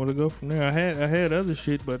to go from there. I had other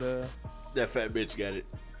shit, but That fat bitch got it.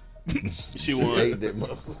 She She won. ate that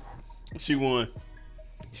motherfucker. She won.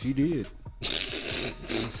 She did.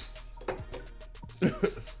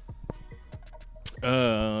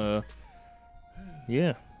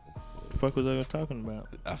 yeah. The fuck was I talking about?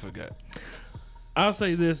 I forgot. I'll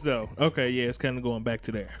say this though. Okay, yeah, it's kind of going back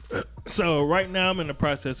to there. So right now I'm in the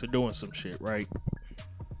process of doing some shit, right?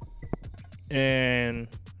 And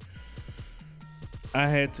I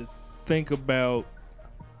had to think about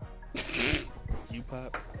you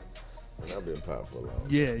popped. And I've been popped for a long time.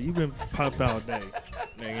 Yeah, you've been popped all day,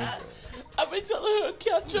 nigga. I've been telling her to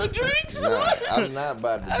count your drinks. Nah, I'm not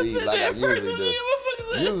about to be said like I that first usually one, do. the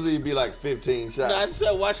motherfucker said- Usually it'd be like 15 shots. Nah, I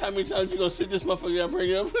said, watch how many times you gonna sit this motherfucker down and bring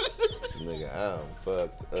it up. Nigga, I'm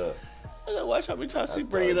fucked up. I said, watch how many times I she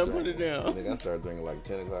bring it up, started put it down. Nigga, I started drinking like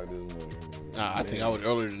 10 o'clock this morning. Nah, I think I was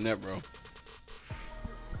earlier than that, bro.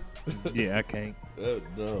 Yeah, I can't.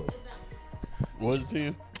 No. Was it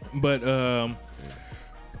 10? But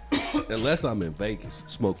Unless I'm in Vegas,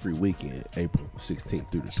 smoke free weekend, April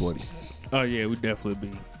 16th through the 20th. oh yeah, we definitely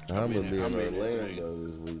be. I'm gonna be in I'm in it, Orlando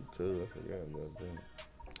this week too. I forgot about that.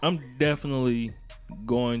 I'm definitely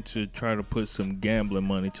going to try to put some gambling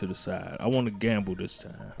money to the side. I want to gamble this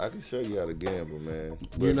time. I can show you how to gamble, man.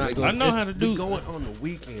 You're not nigga, I know how to do- We going on the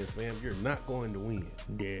weekend, fam. You're not going to win.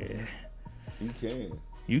 Yeah, You can.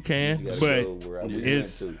 you can, You gotta but go where I went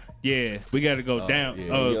it's to. yeah, we got to go down.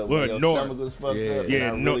 yeah. When We're your north. stomach was fucked Yeah. up,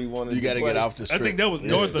 Yeah, and I no- really wanted You to gotta play. get off the I strip. think that was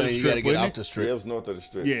That's north the of the thing, strip. You gotta get wasn't off it? the Yeah, strip. it was north of the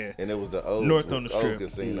strip. Yeah. And it was the old North on the old strip.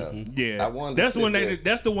 casino. Yeah, I wanted to that's sit when there.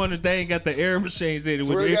 that's the one that they ain't got the air machines in it.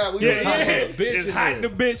 Swear with to it. God, we yeah, was yeah, hot yeah. in the bitch It's in hot in the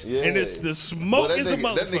there. bitch, Yeah. and it's the Well, smoke that is a nigga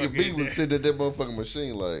motherfucker. B in was there. sitting at that motherfucking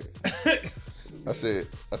machine like. I said,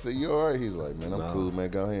 you all right? He's like, man, I'm cool, man.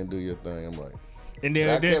 Go ahead and do your thing. I'm like, And then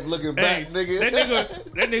I kept looking back, nigga.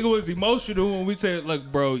 That nigga was emotional when we said,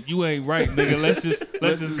 "Look, bro, you ain't right, nigga. Let's just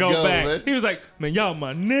go back." Man. He was like, "Man, y'all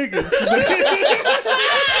my niggas."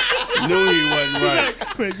 Knew he wasn't right.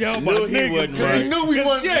 Man, y'all my Knew he niggas. wasn't man. right. He knew we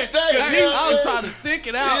wanted to stay. I was trying to stick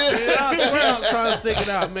it out, man. I swear I was trying to stick it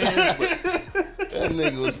out, man. But, That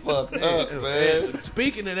nigga was fucked up, man.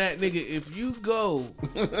 speaking of that, nigga, if you go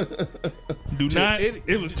Do not.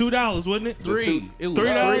 It was $2, wasn't it? it was $3?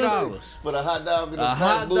 $3 For the hot dog and the a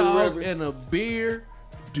hot blue dog ribbon. and a beer.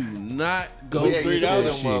 Do not go Yeah, through you that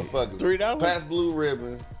them shit. motherfuckers. $3? Past blue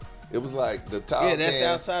ribbon. It was like the top. Yeah, that's can.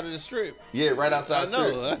 outside of the strip. Yeah, right outside. I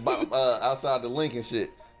know. Strip, outside the Lincoln shit.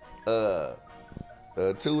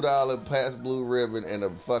 $2 past blue ribbon and a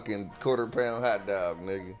fucking quarter-pound hot dog,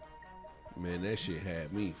 nigga. Man, that shit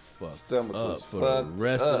had me fucked Stomach up was for the fucked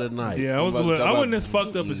rest up. of the night. Yeah, I was. about to talk I wasn't about- as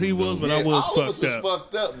fucked up as he was, but I Yeah, was all of us fucked up. was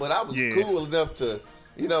fucked up, but I was Yeah. cool enough to,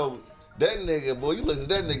 that nigga, boy, you listen to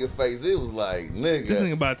that nigga face, it was like, nigga. This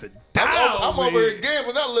nigga about to die. I'm over here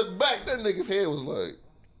gambling. I look back, that nigga's head was like,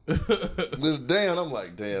 this down. I'm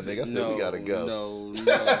like, damn, nigga. I said we gotta go. No,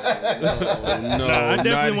 Nah, I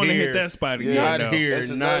definitely want to hit that spot again. Not though. here. It's,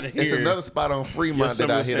 not it's here. another spot on Fremont Yes, that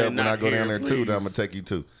I someone hit said up when I not go down here, there too. That I'm please. gonna take you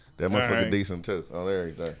to. That motherfucker right. decent too on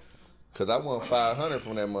everything. Cause I won 500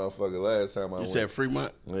 from that motherfucker last time I You went. said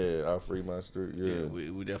Fremont? Yeah, out Fremont Street. Yeah. Yeah,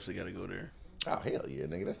 we definitely got to go there. Oh hell yeah,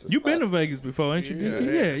 nigga. That's the You spot. been to Vegas before, ain't you?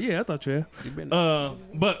 Yeah. I thought you had. You been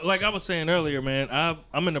But like I was saying earlier, man,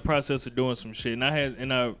 I'm in the process of doing some shit,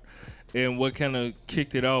 and what kind of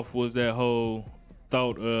kicked it off was that whole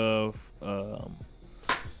thought of,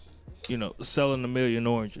 selling 1,000,000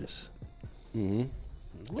 oranges.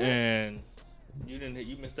 Mm-hmm. And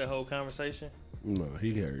you missed that whole conversation. No,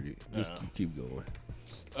 he heard it. Just keep going.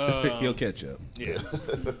 He'll catch up. Yeah.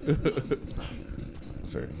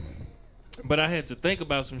 Sure. But I had to think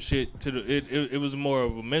about some shit. It was more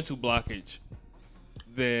of a mental blockage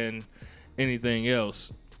than anything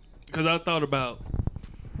else, because I thought about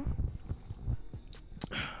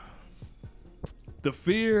the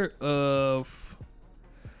fear of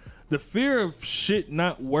shit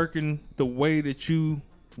not working the way that you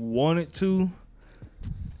want it to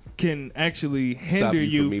can actually hinder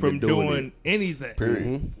you you from from even doing doing anything.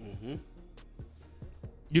 Period.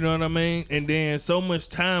 You know what I mean? And then so much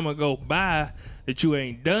time will go by that you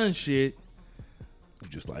ain't done shit. You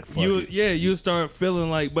just like fuck it. You start feeling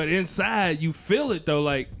like, but inside you feel it though,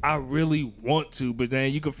 like I really want to, but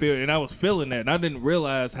then you can feel it, and I was feeling that, and I didn't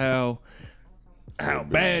realize how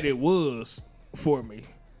bad it was for me,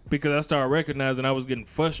 because I started recognizing I was getting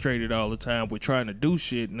frustrated all the time with trying to do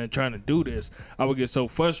shit and then trying to do this. I would get so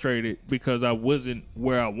frustrated because I wasn't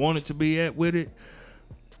where I wanted to be at with it,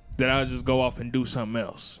 that I would just go off and do something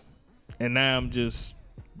else. And now I'm just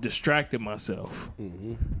distracting myself.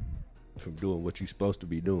 From doing what you're supposed to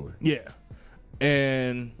be doing. Yeah.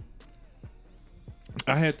 And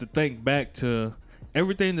I had to think back to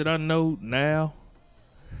everything that I know now,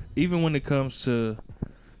 even when it comes to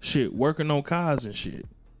shit, working on cars and shit,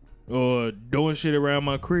 or doing shit around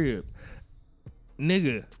my crib.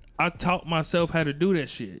 Nigga, I taught myself how to do that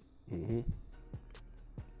shit.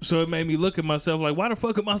 So it made me look at myself like, why the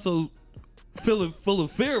fuck am I so feeling full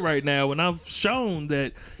of fear right now when I've shown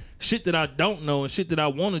that shit that I don't know and shit that I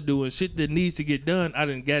want to do and shit that needs to get done, I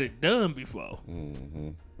done got it done before.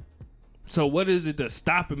 So what is it that's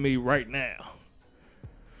stopping me right now?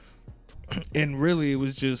 And really, it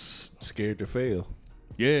was just Scared to fail.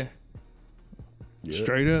 yeah.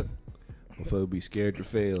 Straight up. Motherfucker be scared to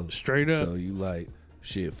fail. Straight up. So you like,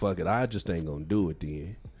 shit, fuck it. I just ain't gonna do it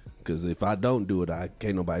then. Because if I don't do it, I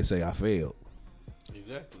can't nobody say I failed.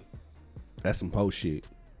 Exactly. That's some hoe shit.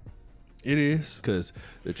 It is. Because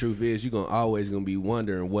the truth is, you're always gonna be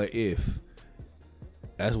wondering what if.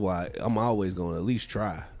 That's why I'm always gonna at least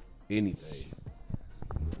try anything.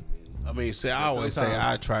 I mean, I always say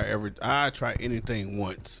I try anything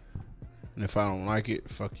once, and if I don't like it,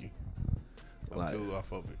 fuck you. Like- Do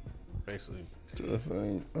off of it, basically.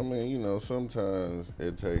 I mean, sometimes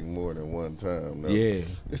it takes more than one time. Though. Yeah.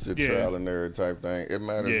 It's a Yeah. trial and error type thing. It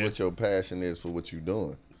matters Yeah. what your passion is for what you're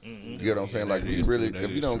doing. You get what I'm saying? Like, that if you is really, true. That if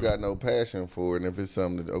you is don't true. got no passion for it, and if it's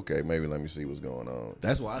something that, okay, maybe let me see what's going on.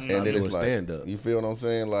 That's why I And started then doing it's like, stand up. you feel what I'm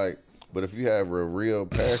saying? Like, but if you have a real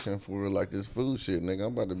passion for it, like this food shit, nigga,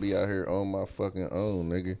 I'm about to be out here on my fucking own,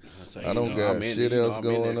 nigga. say, I don't got I'm in shit it, else I'm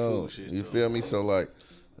in going that on. food shit, You so. feel me? So like,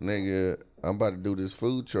 nigga, I'm about to do this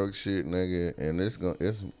food truck shit, nigga, and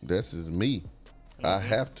this is me. I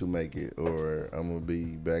have to make it, or I'm gonna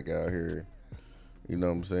be back out here You know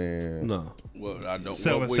what I'm saying? No. Well, I don't.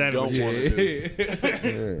 Selling What we don't want sandwiches. to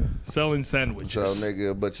do. Yeah. Selling So sandwiches.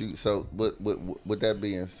 nigga, but with that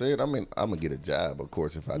being said, I mean, I'm gonna get a job, of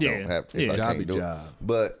course, if I don't have, if I Jobby can't do job. it.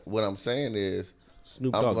 But what I'm saying is,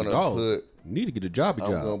 Snoop I'm Dogg, gonna dog. put. You need to get a jobby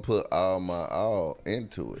I'm job. gonna put all my all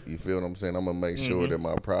into it. You feel what I'm saying? I'm gonna make sure that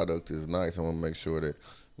my product is nice. I'm gonna make sure that,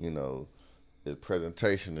 you know, the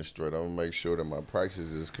presentation is straight. I'm gonna make sure that my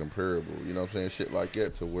prices is comparable. You know what I'm saying? Shit like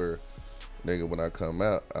that to where, nigga, when I come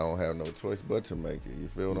out, I don't have no choice but to make it. You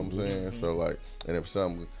feel what I'm saying? So like, and if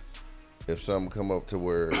something come up to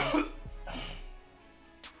where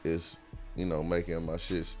it's, you know, making my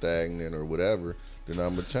shit stagnant or whatever, then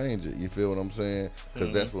I'm gonna change it. You feel what I'm saying?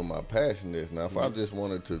 Because that's what my passion is. Now, if I just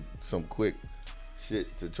wanted to some quick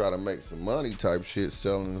shit to try to make some money type shit,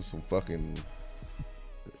 selling some fucking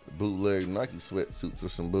bootleg Nike sweatsuits or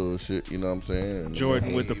some bullshit, you know what I'm saying? And,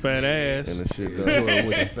 Jordan with the fat ass. and the shit Jordan don't,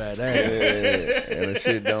 with a fat ass. yeah, and the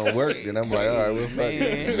shit don't work, then I'm like, all right, well, fuck it.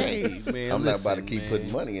 Hey, man, I'm not about to listen, keep man.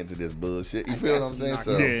 putting money into this bullshit. You feel what I'm saying?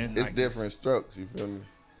 So Yeah. it's different strokes. You feel me?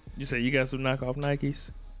 You say you got some knockoff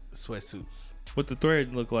Nikes? Sweatsuits. What the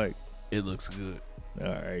thread look like? It looks good. All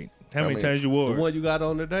right. How I many mean, times you wore The it? one you got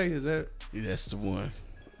on today, is that? Yeah, that's the one.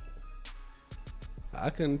 I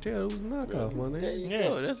couldn't tell. It was a knockoff, my There nigga. you Yeah.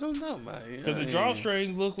 go. That's what I'm talking about. You know Because the what I mean?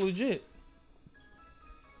 drawstrings look legit.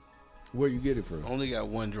 Where you get it from? Only got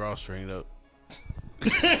one drawstring up.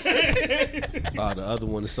 Oh, the other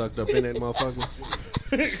one is sucked up in that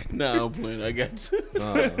motherfucker. No, I'm playing. I got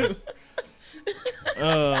two.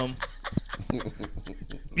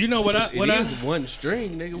 You know what I It is one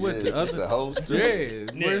string, nigga. With Yeah, the it's other, the whole string.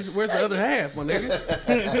 yeah. Where's the other half, my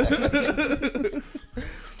nigga?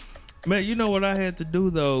 Man, you know what I had to do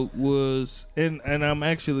though was, and I'm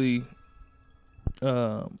actually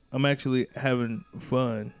having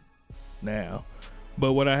fun now.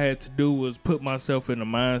 But what I had to do was put myself in the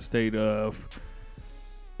mind state of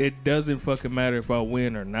it doesn't fucking matter if I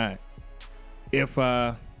win or not. If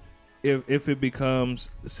it becomes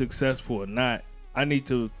successful or not, I need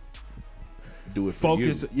to Do it for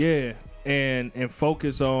focus, you. and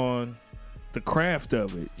focus on the craft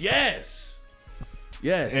of it. Yes.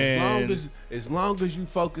 Yes. And- As long as you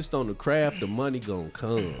focused on the craft, the money gonna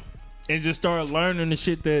come. And just start learning the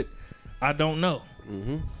shit that I don't know.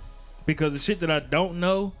 Mm-hmm. Because the shit that I don't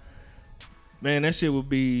know, man, that shit would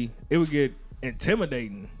get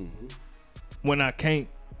intimidating when I can't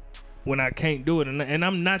do it. And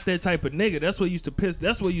I'm not that type of nigga. That's what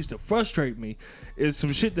used to frustrate me, is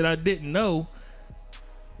some shit that I didn't know.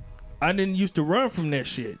 I didn't used to run from that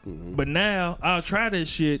shit. But now I'll try that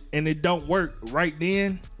shit and it don't work right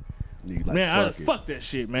then. You like, Man, fuck it. fuck that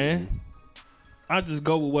shit, man. I just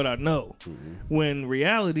go with what I know. When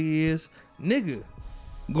reality is, nigga,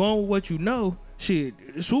 going with what you know, shit,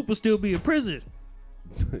 Swoop will still be in prison.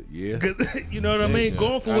 Yeah. 'Cause, you know what I mean? Yeah.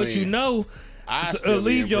 Going for I what you mean, know, I still be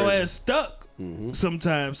leave in your prison. ass stuck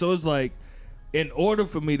sometimes. So it's like, in order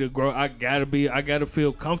for me to grow, I gotta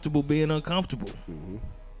feel comfortable being uncomfortable.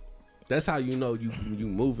 That's how you know you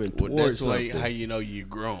moving Well, towards that's something. how you know you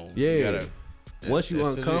grown. Yeah. You gotta, Once you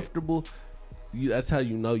that's it. uncomfortable, that's how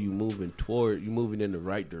you know you moving in the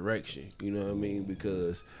right direction. You know what I mean?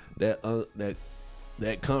 Because that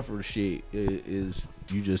comfort shit is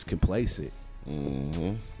you just complacent. Mm-hmm.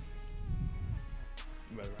 You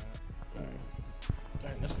better ride. All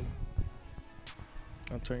right, let's go.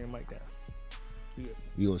 I'll turn your mic down. You good.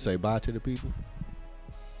 You gonna say bye to the people?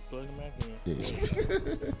 Plug them back in. Yeah.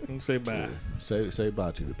 You can say bye. Say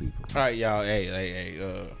bye to the people. All right, y'all. Hey,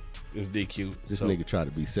 it's DQ. This nigga try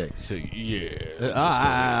to be sexy. So, yeah.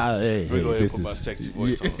 Hey, We're going to this put my is- sexy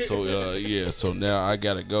voice on. So, so now I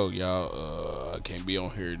got to go, y'all. I can't be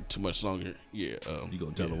on here too much longer. Yeah. You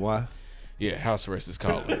gonna tell them why? Yeah, house arrest is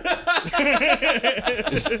calling.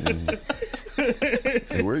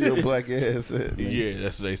 Hey, where your black ass at? Man? Yeah,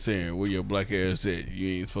 that's what they saying. Where your black ass at?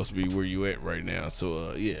 You ain't supposed to be where you at right now.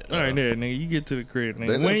 So, yeah. All right, there, nigga. You get to the crib, They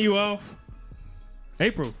nigga. When done- you off?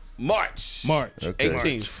 April. March. Okay.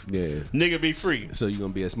 18th. Yeah. Nigga be free. So you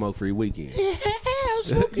gonna be a smoke free weekend?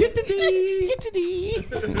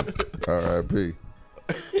 R.I.P.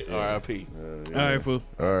 R.I.P. All right, fool.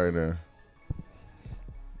 All right then.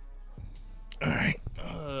 All right.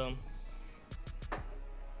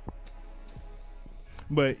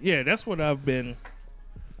 But yeah, that's what I've kind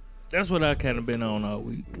of been on all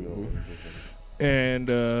week, and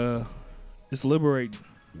it's liberating.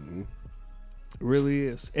 It really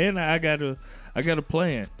is. And I got a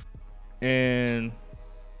plan, and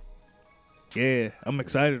yeah, I'm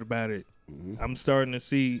excited about it. I'm starting to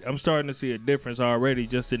see a difference already,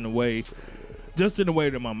 just in the way just in the way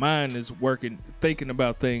that my mind is working, thinking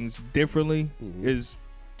about things differently is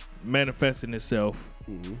manifesting itself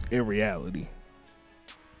in reality.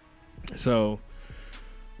 So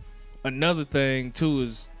another thing too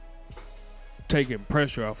is taking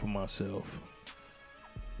pressure off of myself,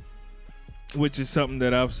 which is something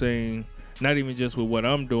that I've seen, not even just with what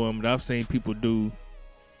I'm doing, but I've seen people do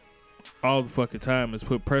all the fucking time, is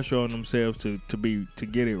put pressure on themselves to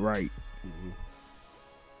get it right.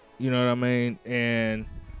 You know what I mean? And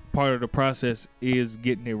part of the process is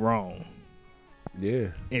getting it wrong. Yeah.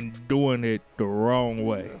 And doing it the wrong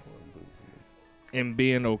way. And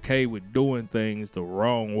being okay with doing things the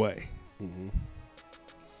wrong way.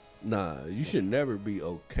 Nah, you should never be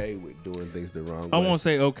okay with doing things the wrong way. I won't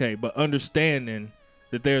say okay, but understanding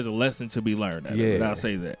that there's a lesson to be learned out of it. I'll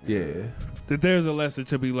say that. Yeah. That there's a lesson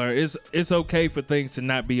to be learned. It's okay for things to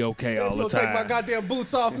not be okay all the time. Take my goddamn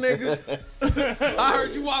boots off, nigga. I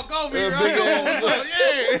heard you walk over here. I know what's up.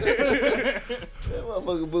 Yeah. That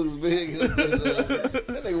motherfucking boots big.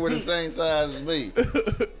 That nigga wear the same size as me.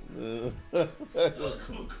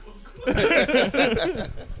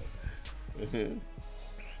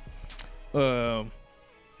 But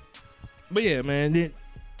yeah, man,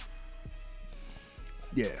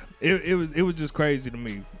 it was just crazy to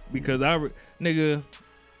me because nigga,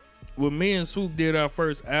 when me and Swoop did our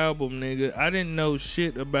first album, nigga, I didn't know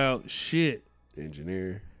shit about shit.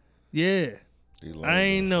 Engineer. Yeah, I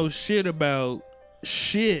ain't know shit about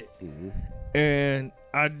shit, and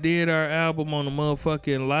I did our album on a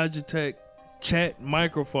motherfucking Logitech chat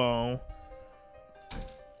microphone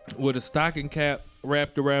with a stocking cap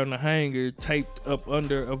wrapped around the hanger, taped up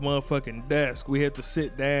under a motherfucking desk. We had to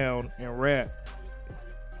sit down and rap.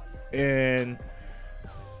 And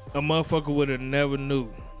a motherfucker would have never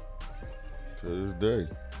knew. To this day.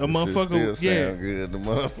 A motherfucker, still sound good, the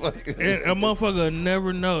motherfucker. And a motherfucker would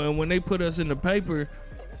never know. And when they put us in the paper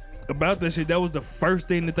about that shit, that was the first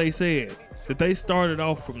thing that they said. That they started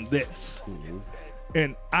off from this.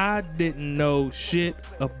 And I didn't know shit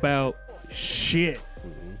about shit.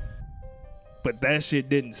 But that shit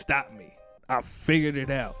didn't stop me. I figured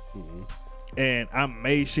it out. And I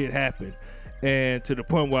made shit happen. And to the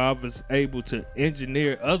point where I was able to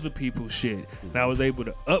engineer other people's shit. And I was able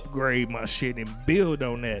to upgrade my shit and build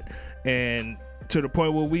on that. And to the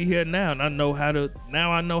point where we here now. And I know how to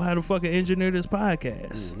fucking engineer this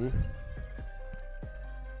podcast.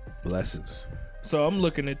 Blessings. So I'm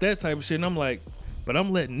looking at that type of shit and I'm like, but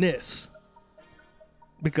I'm letting this.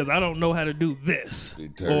 Because I don't know how to do this.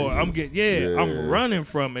 Or I'm I'm running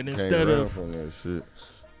from it instead of from that shit.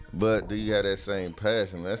 But do you have that same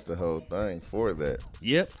passion? That's the whole thing for that.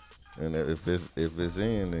 Yep. And if it's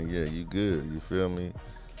in, then yeah, you good. You feel me?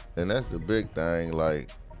 And that's the big thing.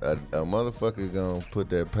 Like a motherfucker gonna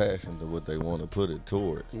put that passion to what they want to put it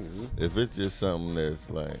towards. If it's just something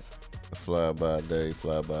that's like fly by day,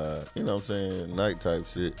 fly by, you know what I'm saying, night type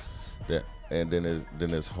shit, and then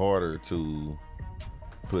it's harder to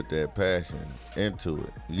put that passion into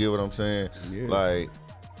it. You get what I'm saying? Yeah. Like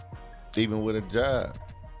even with a job.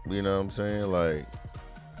 You know what I'm saying? Like,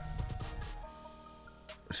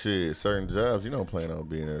 shit, certain jobs, you don't plan on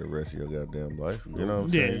being there the rest of your goddamn life. You know what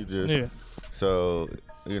I'm saying? You just, so,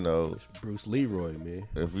 you know. It's Bruce Leroy, man.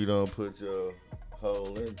 If you don't put your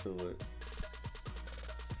whole into it,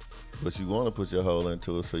 but you want to put your whole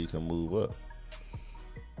into it so you can move up.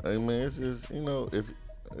 I mean, it's just, you know,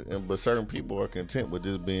 but certain people are content with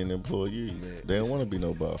just being employees. Man, they don't want to be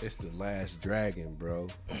no boss. It's the last dragon, bro.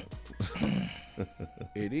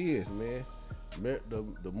 It is, man.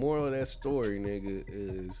 The moral of that story, nigga,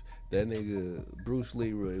 is that nigga Bruce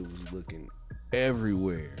Leroy was looking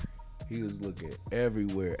everywhere. He was looking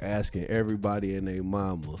everywhere, asking everybody and their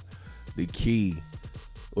mama the key,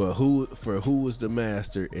 or who was the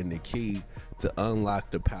master and the key to unlock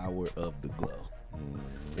the power of the glow.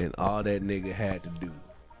 And all that nigga had to do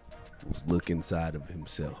was look inside of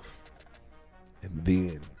himself. And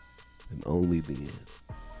then, and only then,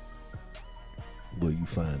 will you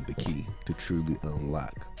find the key to truly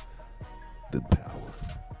unlock the power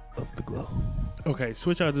of the glow. Okay,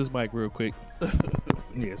 switch out this mic real quick.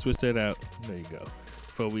 Yeah, switch that out. There you go.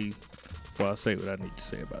 Before I say what I need to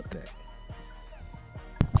say about that.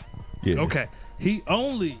 Yeah. Okay. He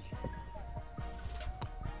only,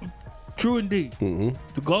 true indeed,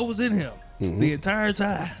 the glow was in him the entire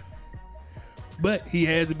time. But he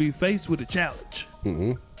had to be faced with a challenge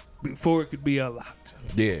before it could be unlocked.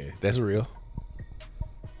 Yeah, that's real.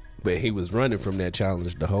 But he was running from that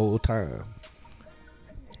challenge the whole time.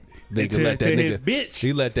 Until his bitch.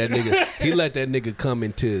 He let that nigga come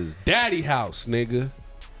into his daddy house, nigga.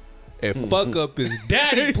 And fuck up his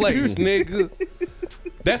daddy place, nigga.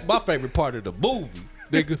 That's my favorite part of the movie.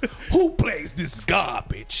 Nigga, who plays this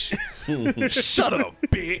garbage? Shut up,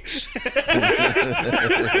 bitch.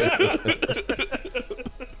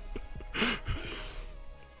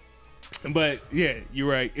 But yeah, you're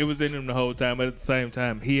right. It was in him the whole time, but at the same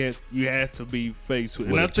time, you had to be faced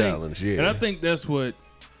with a challenge. Yeah, and I think that's what.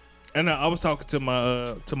 And I was talking to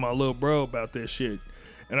my little bro about that shit,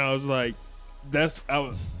 and I was like, that's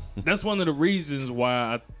one of the reasons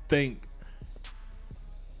why I think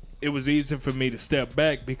it was easy for me to step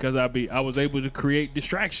back, because I was able to create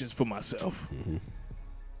distractions for myself.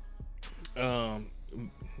 Yeah.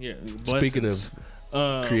 Speaking Blessings.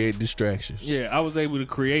 of create distractions. Yeah, I was able to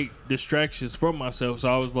create distractions from myself. So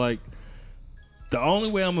I was like, the only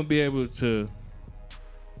way I'm gonna be able to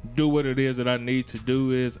do what it is that I need to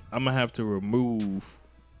do is I'm gonna have to remove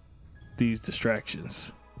these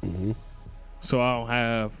distractions. So I don't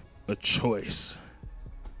have a choice.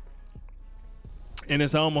 And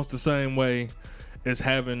it's almost the same way as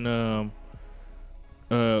having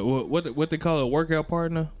what they call a workout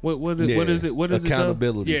partner. What is it? What is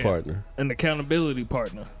accountability it? partner. An accountability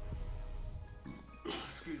partner.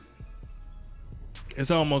 It's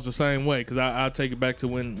almost the same way, because I'll take it back to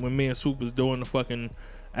when me and Swoop was doing the fucking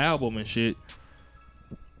album and shit.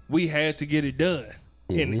 We had to get it done.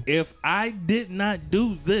 And if I did not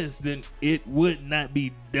do this, then it would not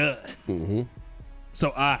be done.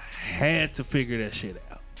 So I had to figure that shit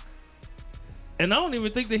out. And I don't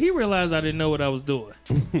even think that he realized I didn't know what I was doing.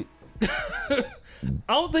 I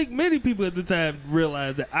don't think many people at the time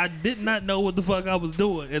realized that I did not know what the fuck I was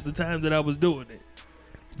doing at the time that I was doing it.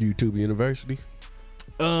 YouTube University?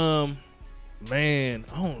 Man,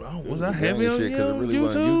 I don't was I heavy on shit, because it really YouTube?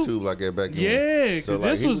 wasn't YouTube like that back then. Yeah, because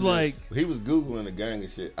this was like... He was Googling the gang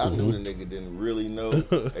of shit. I knew the nigga didn't really know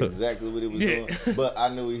exactly what he was doing, but I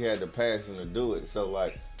knew he had the passion to do it. So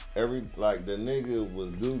like, the nigga was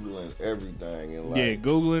Googling everything and like...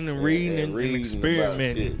 Googling and reading and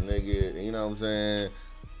experimenting. About shit, nigga, you know what I'm saying?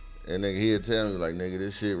 And nigga, he'd tell me like, nigga,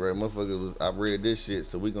 this shit, right, motherfucker, I read this shit,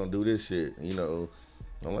 so we gonna do this shit, you know.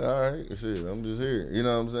 I'm like, all right, shit, I'm just here. You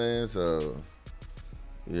know what I'm saying? So,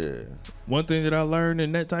 yeah. One thing that I learned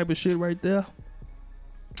in that type of shit right there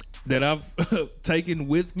that I've taken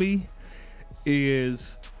with me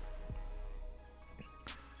is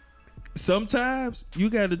sometimes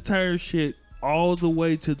you got to turn shit all the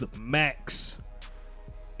way to the max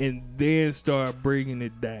and then start bringing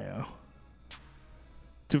it down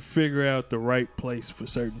to figure out the right place for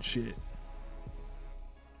certain shit.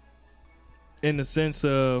 In the sense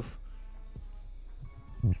of,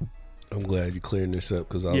 I'm glad you clearing this up,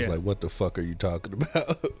 because I was like, what the fuck are you talking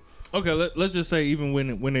about? Okay, let's just say even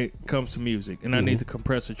when it comes to music and I need to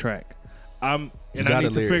compress a track, I need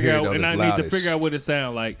to figure out what it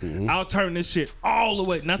sounds like. I'll turn this shit all the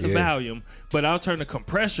way, not the volume, but I'll turn the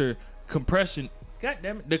compression, God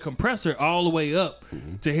damn it, the compressor all the way up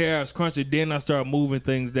to hear how it's crunchy. Then I start moving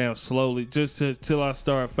things down slowly, just till I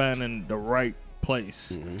start finding the right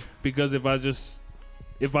place. Because if I'm just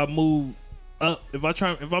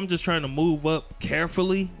trying to move up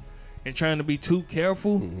carefully and trying to be too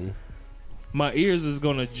careful, my ears is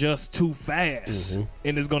gonna adjust too fast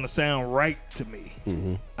and it's gonna sound right to me.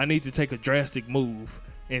 I need to take a drastic move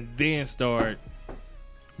and then start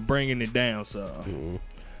bringing it down some.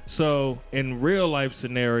 So in real life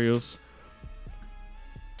scenarios,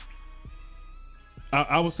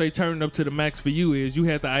 I would say turning up to the max for you is you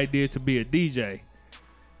had the idea to be a DJ.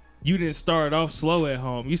 You didn't start off slow at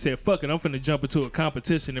home. You said, fuck it, I'm finna jump into a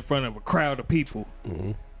competition in front of a crowd of people.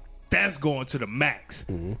 That's going to the max.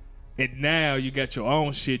 And now you got your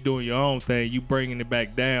own shit doing your own thing. You bringing it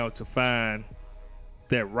back down to find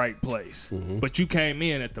that right place. But you came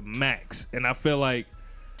in at the max. And I feel like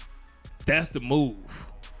that's the move.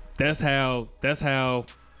 That's how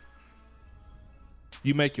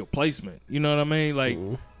you make your placement. You know what I mean? Like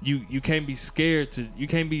you can't be scared you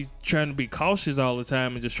can't be trying to be cautious all the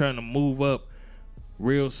time and just trying to move up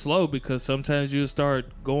real slow, because sometimes you'll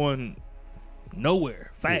start going nowhere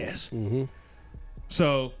fast.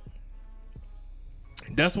 So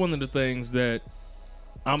that's one of the things that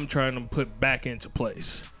I'm trying to put back into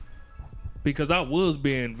place, because I was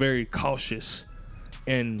being very cautious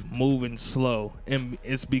and moving slow, and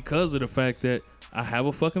it's because of the fact that I have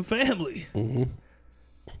a fucking family.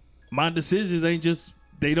 My decisions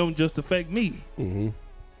they don't just affect me.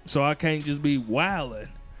 So I can't just be wilding.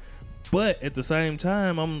 But at the same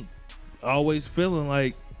time, I'm always feeling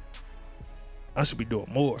like I should be doing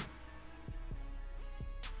more.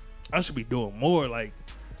 Like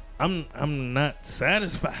I'm not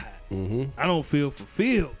satisfied. I don't feel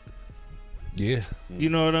fulfilled. Yeah. You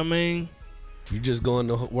know what I mean? You just going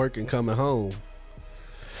to work and coming home.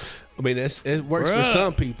 I mean, it works for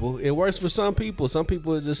some people. It works for some people. Some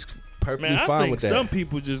people are just perfectly Man, I fine think with that. some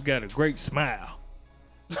people just got a great smile.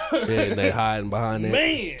 And they hiding behind that.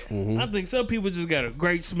 Man, I think some people just got a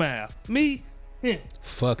great smile. Me,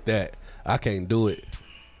 Fuck that. I can't do it.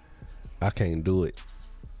 I can't do it.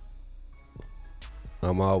 I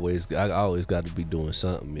always got to be doing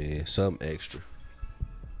something, man. Something extra.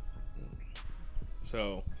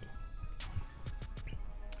 So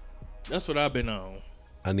that's what I've been on.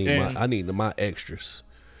 I need my extras.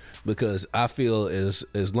 Because I feel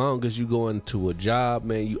as long as you go into a job,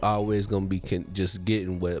 man, you always gonna be just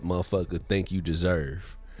getting what motherfucker think you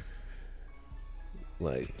deserve.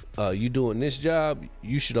 Like, you doing this job,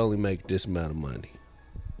 you should only make this amount of money.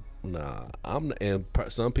 Nah,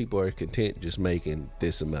 some people are content just making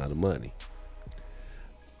this amount of money.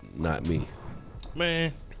 Not me.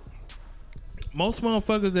 Man, most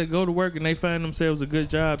motherfuckers that go to work and they find themselves a good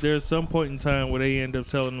job, there's some point in time where they end up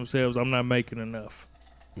telling themselves, I'm not making enough.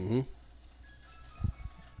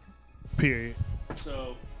 Period.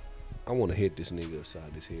 So I want to hit this nigga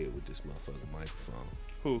upside his head with this motherfucking microphone.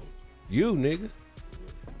 who? You, nigga.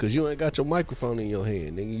 Cause you ain't got your microphone in your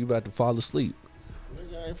hand, nigga. You about to fall asleep.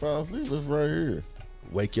 Nigga, I ain't falling asleep. It's right here.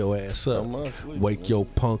 Wake your ass up. I'm not asleep, Wake nigga. your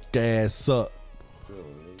punk ass up.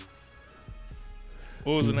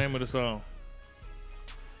 What was the name of the song?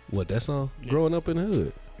 What, that song? Growing Up in the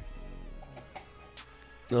Hood.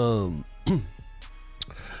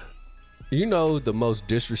 You know the most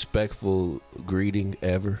disrespectful greeting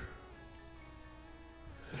ever?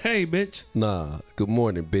 Hey, bitch. Nah, good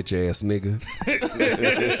morning, bitch ass nigga.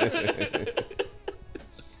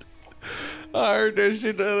 I heard that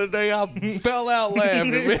shit the other day. I fell out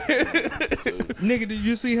laughing, man. Nigga, did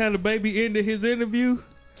you see how the baby ended his interview?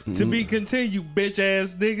 To be continued, bitch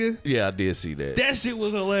ass nigga. Yeah, I did see that. That shit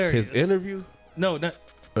was hilarious. His interview? No, not.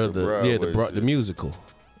 Or Broadway the shit. musical.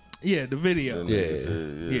 Yeah, the video. That nigga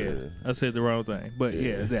said, Yeah, I said the wrong thing, but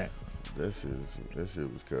yeah, that. That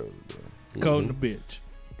shit was cold, bro. Calling the bitch.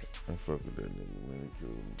 I fuck with that nigga, man. He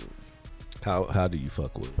cool, bitch. How do you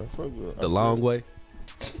fuck with I him? fuck with The long way?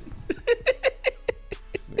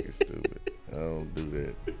 This nigga stupid. I don't do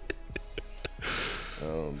that.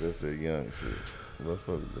 That's that young shit. But I fuck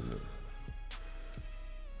with that nigga.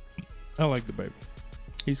 I like the baby.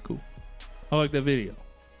 He's cool. I like that video.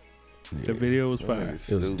 The Yeah. video was That fire. nigga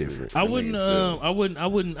It was stupid. different. I That wouldn't. nigga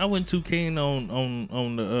silly. I wasn't too keen on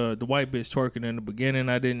the white bitch twerking in the beginning.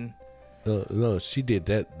 I didn't. No, she did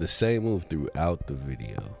the same move throughout the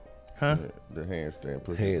video. Huh? The handstand,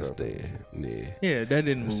 pussy Handstand. Yeah. Yeah, that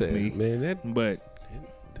didn't I move said, me. man, that But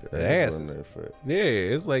the ass. wasn't that fat. Yeah,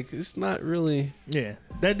 it's like it's not really yeah,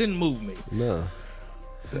 that didn't move me. no.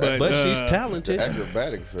 But, she's The talented.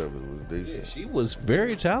 acrobatics of it was decent. She was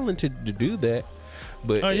very talented to do that.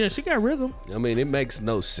 But Oh yeah, she got rhythm. I mean, it makes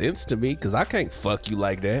no sense to me because I can't fuck you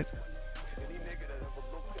like that.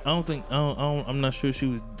 I'm not sure she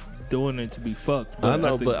was doing it to be fucked. I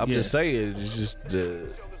know, think- but I'm yeah. just saying, it's just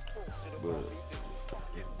But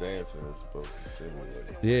dancing is supposed to simulate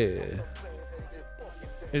yeah.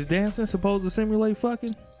 Is dancing supposed to simulate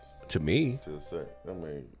fucking? To me, to a certain. I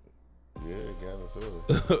mean, yeah, kind of sort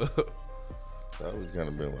of. It's always kind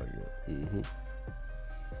of been like that. Mm-hmm.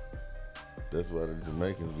 That's why the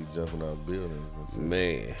Jamaicans be jumping out buildings and shit.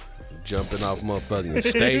 man, jumping off motherfucking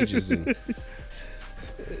stages and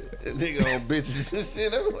Nigga on bitches and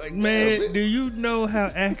shit. I'm like, Man, damn, do bitch. you know how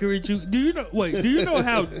accurate you? Do you know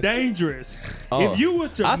how dangerous? Oh, if you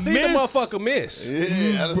was to I miss, seen the motherfucker miss.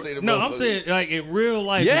 Yeah, I done seen the No, I'm motherfucker- saying like in real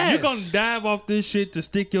life, Yes. if you're gonna dive off this shit to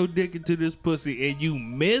stick your dick into this pussy and you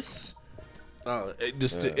miss,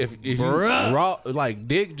 Just if you Bruh. raw like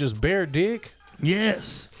dick, just bare dick.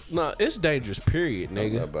 yes. No, it's dangerous. Period, I'm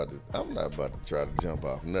nigga. not about to try to jump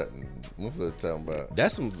off nothing. Motherfucker talking about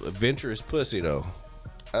That's some adventurous pussy though.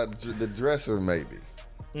 the dresser maybe.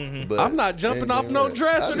 But I'm not jumping off anything no else.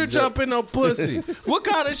 dresser I to done jump in no pussy. What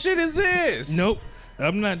kind of shit is this? Nope.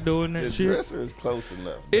 I'm not doing that The shit. dresser is close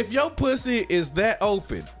enough If your pussy is that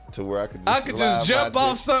open, to where I could I could slide just jump my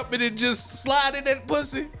off dick. something and just slide in that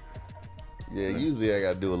pussy. Yeah, usually I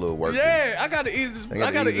gotta do a little work. Yeah, I gotta ease.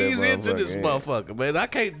 I gotta ease that ease into this motherfucker, motherfucker, man. I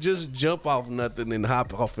can't just jump off nothing and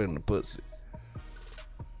hop off in the pussy.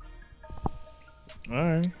 All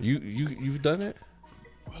right. You've done it.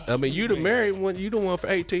 I mean, you the married one. You the one for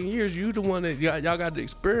 18 years. You the one that y'all got to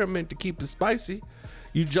experiment to keep it spicy.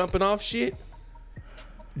 You jumping off shit,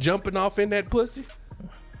 jumping off in that pussy.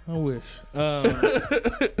 I wish.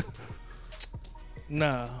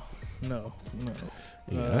 No.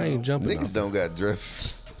 Yeah, I ain't jumping Niggas off. don't got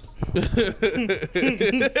dressers.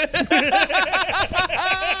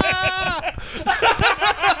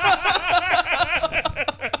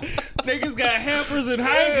 Niggas got hampers and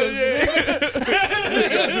hangers.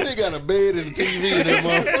 They got a bed and a TV in that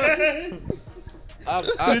motherfucker.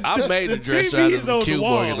 I made a dresser TV out is of on the cube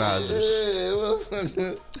wall. organizers.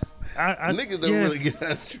 Niggas don't really get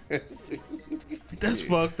out dressers. That's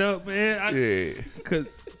fucked up, man. Yeah. Cause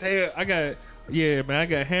damn, I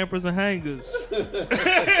got hampers and hangers.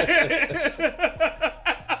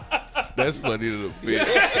 That's funny little bitch.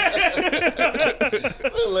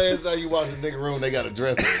 When the last time you walked in the nigga room, they got a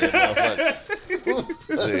dresser in that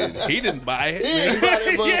motherfucker. He didn't buy it. He ain't buy that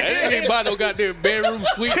That motherfucker. nigga ain't buy no goddamn bedroom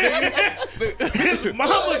suite, nigga. His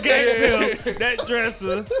mama gave him that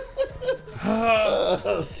dresser.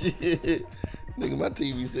 Oh, shit. Nigga, my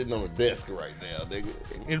TV sitting on the desk right now, nigga.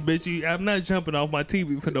 And bitch, I'm not jumping off my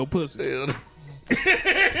TV for no pussy. Hell,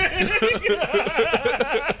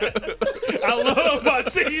 I love my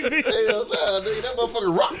TV. hell nah, nigga. That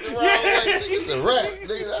motherfucker rocked the wrong way. Nigga, it's a wrap.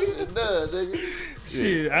 Nigga, I said, nah, nigga.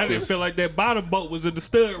 Shit, I didn't feel like that bottom bolt was in the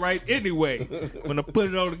stud right anyway. When I put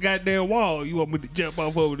it on the goddamn wall, you want me to jump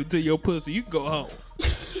off over to your pussy, you can go home.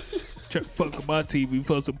 Try to fuck with my TV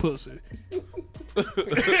for some pussy.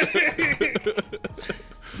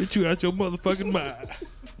 Get you out your motherfucking mind.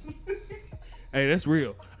 Hey, that's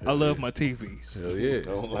real. I love my TVs. Hell yeah.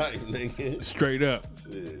 Don't like, nigga. Straight up.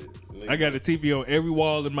 Shit, nigga. I got a TV on every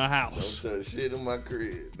wall in my house. Don't touch shit in my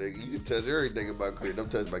crib, nigga. You can touch everything in my crib. Don't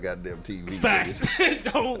touch my goddamn TV. Fact.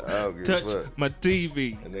 Nigga. Don't I don't give a touch fuck. my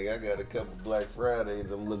TV. And nigga, I got a couple Black Fridays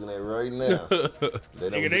I'm looking at right now.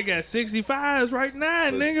 Nigga, they got 65s right now,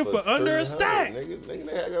 nigga, for under a 300, stack. Nigga, they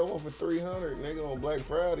got one for 300, nigga, on Black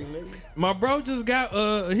Friday, nigga. My bro just got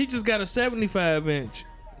he just got a 75-inch.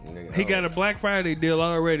 Nigga, He got a Black Friday deal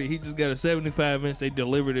already. He just got a 75-inch. They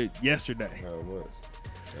delivered it yesterday. How much?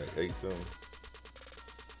 Like 8 something.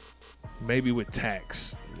 Maybe with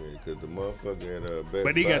tax. Yeah, cause the motherfucker at Best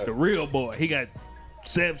But he Buy, got the real boy. He got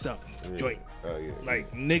Samsung yeah. joint. Oh yeah.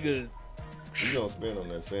 Like, nigga. you gonna spend on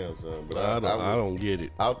that Samsung, but I don't get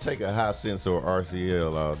it. I'll take a high sensor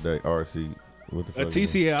RCL all day. RC. What the A fuck?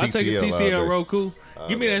 TCL. I'll take a all TCL day. Roku.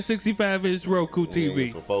 Give me day. that 65-inch Roku TV.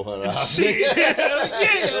 Yeah, for $400. Shit. Come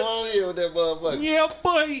Yeah. on here with that motherfucker. Yeah,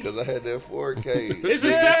 boy. Cause I had that 4K. It's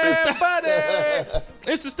a stepping stone.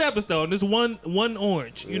 It's a stepping stone. It's one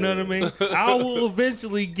orange. You know what I mean? I will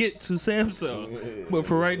eventually get to Samsung. But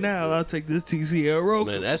for right now, I'll take this TCL Roku.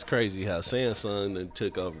 Man, that's crazy how Samsung done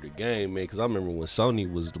took over the game, man. Because I remember when Sony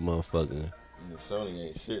was the motherfucker. Sony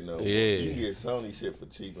ain't shit no more. Yeah. You can get Sony shit for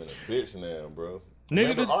cheap in a bitch now, bro. Nigga,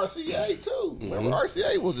 Remember RCA too. Remember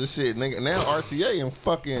RCA was the shit, nigga. Now RCA in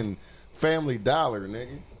fucking Family Dollar,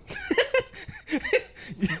 nigga.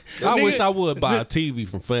 I wish I would buy a TV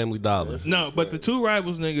from Family Dollar. No, but the two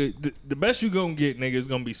rivals, nigga, the best you gonna get, nigga, is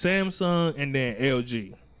gonna be Samsung and then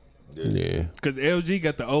LG. Yeah. Because LG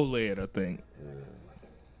got the OLED, I think.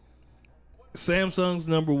 Samsung's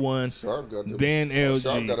number one. Sharp got the Then LG.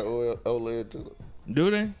 Sharp got an OLED too.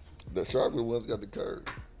 Do they? The Sharp ones got the curve.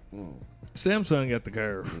 Samsung got the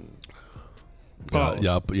curve. Y'all, Pause.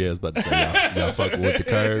 yeah, I was about to say y'all fucking with the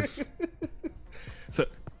curve. So,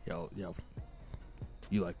 y'all,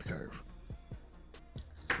 you like the curve.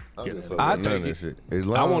 I don't give a fuck I about none of take that it. shit. As I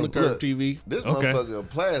long want a as- curved look, TV. This Okay. motherfucker a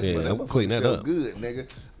plasma. Yeah, that I'm motherfucker clean that feel up. good, nigga.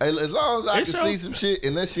 Hey, as long as I It can shows- see some shit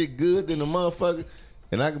and that shit good, then the motherfucker,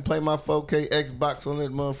 and I can play my 4K Xbox on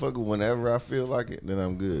that motherfucker whenever I feel like it, then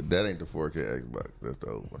I'm good. That ain't the 4K Xbox. That's the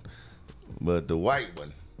old one. But the white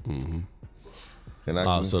one. Mm-hmm. And I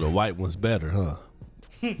Oh, can, so the white one's better, huh?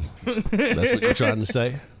 That's what you're trying to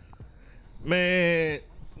say? Man.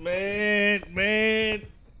 hey,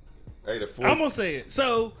 the 4K. I'm gonna say it.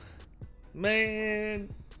 So, man,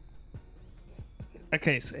 I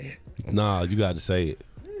can't say it. Nah, you got to say it.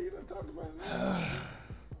 Yeah, you done talked about it.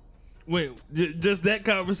 Wait, just that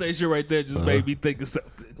conversation right there just made me think of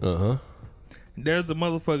something. Uh-huh. There's a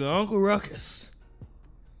motherfucker Uncle Ruckus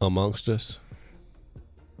Amongst us.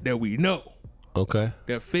 that we know Okay.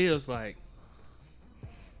 that feels like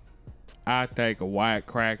I take a white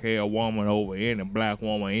crackhead woman over any black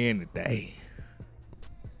woman any day.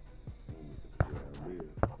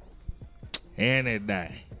 Any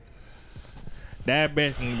day. That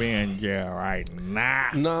bitch can be in jail right now.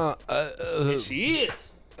 Nah, And she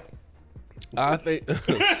is. I think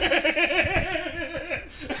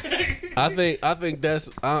I think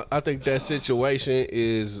that situation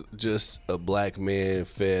is just a black man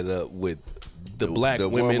fed up with the black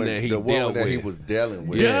women that he the woman dealt that with. he was dealing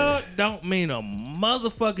with. Yeah. Don't mean a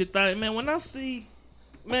motherfucking thing, man. When I see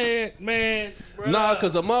man. Bruh. Nah,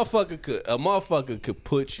 cause a motherfucker could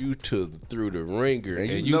put you through the ringer, And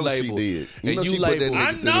you know label, she did. You and know you she put label, that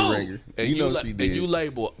I nigga through know. the ringer. and You know la- she and did. you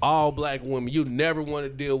label all black women. You never want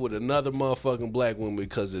to deal with another motherfucking black woman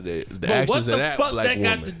because of the But actions what of the that fuck black that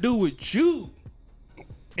woman. got to do with you?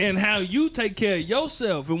 And how you take care of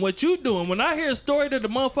yourself and what you doing. When I hear a story that the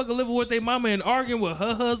motherfucker living with their mama and arguing with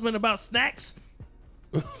her husband about snacks.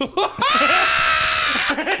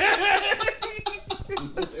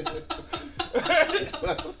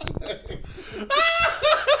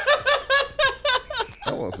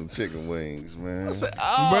 I want some chicken wings, man. I said,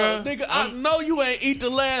 oh, Bruh. nigga, I know you ain't eat the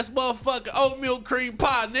last motherfucking oatmeal cream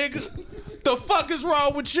pie, nigga. The fuck is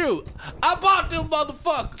wrong with you? I bought them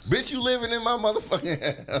motherfuckers. Bitch, you living in my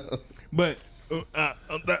motherfucking house. But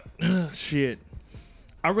shit,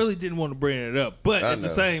 I really didn't want to bring it up. But I at the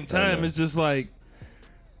know, same I time, know. it's just like,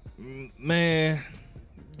 man,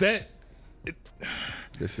 that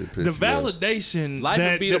This shit the pisses me off. validation Life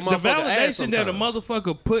that would beat a the motherfucker ass validation that a sometimes.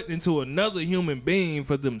 motherfucker put into another human being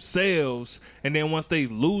for themselves, and then once they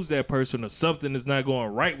lose that person or something is not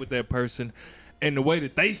going right with that person, and the way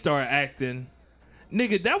that they start acting,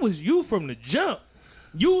 nigga, that was you from the jump.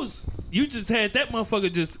 You just had that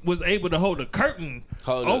motherfucker just was able to hold a curtain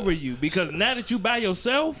Hold over up. you, because now that you by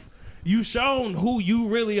yourself, you shown who you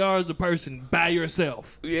really are as a person by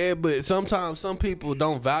yourself. Yeah, but sometimes some people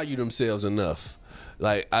don't value themselves enough.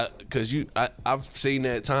 Like, I've seen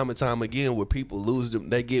that time and time again where people lose them.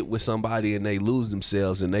 They get with somebody and they lose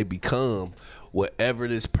themselves and they become whatever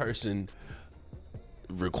this person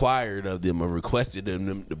required of them or requested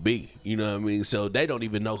them to be. You know what I mean? So they don't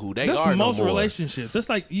even know who they That's are most no more. relationships. That's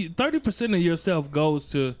like 30% of yourself goes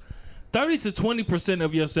to 30 to 20%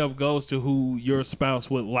 of yourself goes to who your spouse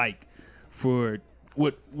would like for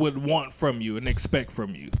would want from you and expect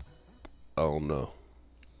from you. Oh no.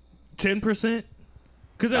 10%?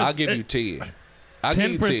 Cuz I'll give you 10. I'll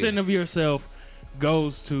give you 10% of yourself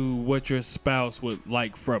goes to what your spouse would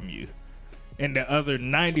like from you. And the other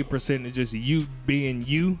 90% is just you being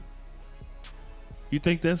you. You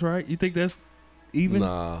think that's right? You think that's even?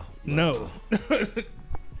 Nah. No.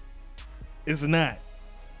 It's not.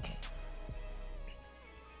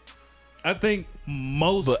 I think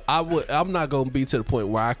most. But I'm not gonna be to the point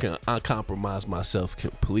where I can uncompromise myself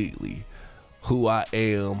completely. Who I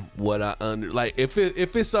am, what I like. If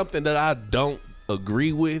it's something that I don't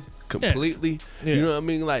agree with completely, Yeah. you know what I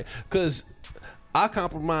mean? Like, cause I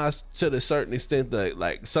compromise to the certain extent that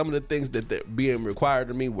like some of the things that being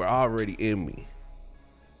required of me were already in me.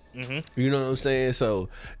 Mm-hmm. You know what I'm saying? So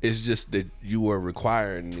it's just that you are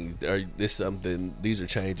requiring these, or these are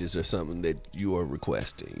changes or something that you are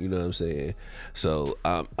requesting. You know what I'm saying? So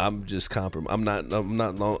I'm just I'm not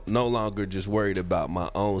no longer just worried about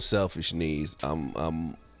my own selfish needs.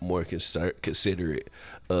 I'm more considerate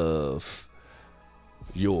of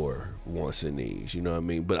your wants and needs. You know what I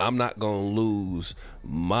mean? But I'm not gonna lose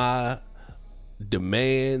my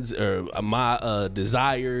demands or my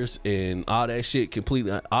desires and all that shit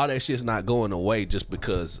completely. All that shit's not going away just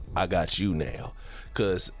because I got you now,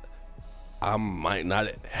 because I might not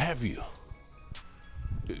have you.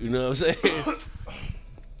 You know what I'm saying?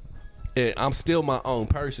 And I'm still my own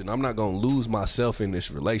person. I'm not gonna lose myself in this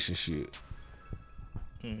relationship,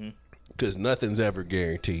 because nothing's ever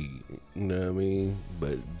guaranteed. You know what I mean?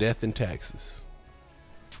 But death and taxes.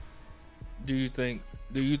 Do you think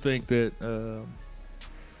that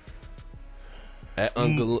That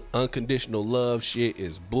unconditional love shit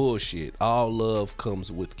is bullshit. All love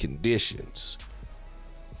comes with conditions.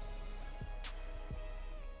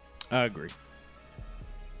 I agree.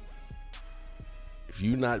 If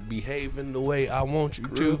you not behaving the way I want you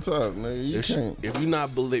Real to, talk, nigga. You can't. if you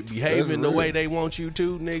not behaving the real. way they want you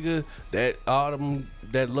to, nigga, that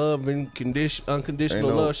love and unconditional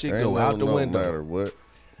love shit go out the window. No matter what.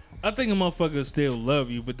 I think a motherfucker still love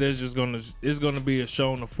you, but there's just it's gonna be a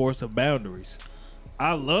showing of force of boundaries.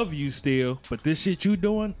 I love you still, but this shit you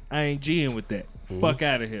doing, I ain't G'ing with that. Fuck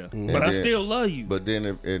out of here. But I then- still love you. But then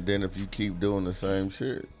if you keep doing the same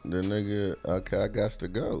shit, then nigga, I got to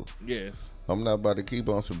go. Yeah. I'm not about to keep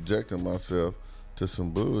on subjecting myself to some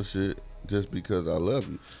bullshit just because I love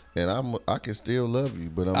you. And I can still love you,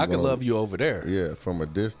 but I can love you over there. Yeah, from a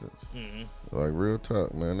distance. Like real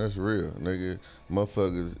talk, man. That's real, nigga.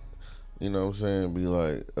 Motherfuckers, you know what I'm saying, be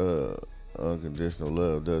like, unconditional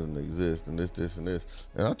love doesn't exist and this and this.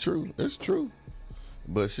 And it's true.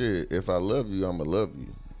 But shit, if I love you, I'ma love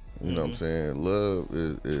you. You know what I'm saying? Love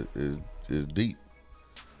is deep.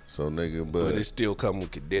 So nigga, But it still come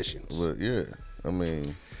with conditions. but yeah, I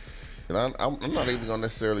mean, and I'm not even gonna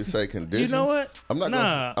necessarily say conditions. You know what? I'm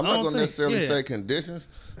not gonna necessarily say conditions,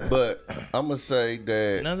 but I'm gonna say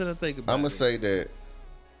that. Now that I think about it, I'm gonna say that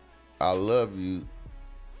I love you,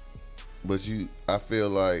 but I feel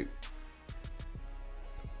like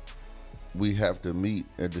we have to meet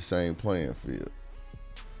at the same playing field,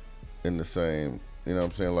 in the same. You know what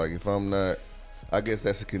I'm saying? Like if I'm not, I guess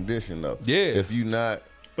that's a condition though. Yeah. If you not.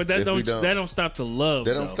 But that don't stop the love.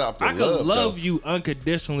 That don't stop the I love. I could love you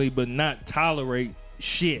unconditionally, but not tolerate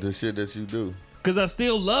shit. The shit that you do. Cause I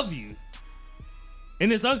still love you,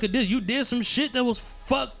 and it's unconditional. You did some shit that was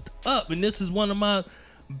fucked up, and this is one of my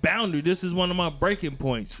boundaries. This is one of my breaking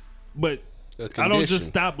points. But I don't just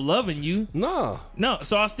stop loving you. No.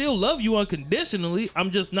 So I still love you unconditionally. I'm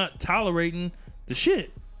just not tolerating the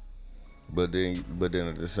shit. But then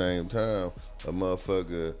at the same time, a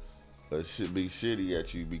motherfucker should be shitty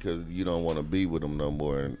at you because you don't want to be with them no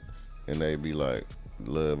more, and they be like,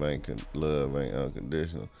 love ain't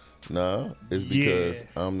unconditional. Nah, it's because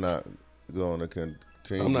I'm not going to continue.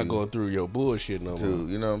 I'm not going through your bullshit no more.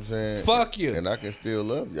 You know what I'm saying? Fuck you. And I can still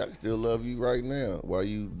love you. I can still love you right now while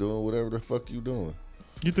you doing whatever the fuck you doing.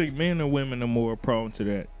 You think men or women are more prone to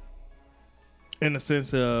that? In the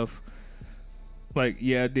sense of, like,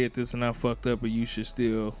 yeah, I did this and I fucked up, but you should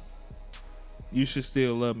still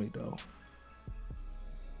love me though,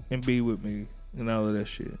 and be with me and all of that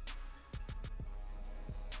shit.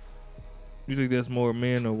 You think that's more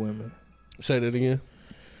men or women? Say that again.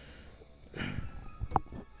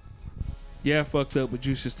 Yeah, I fucked up, but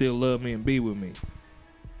you should still love me and be with me.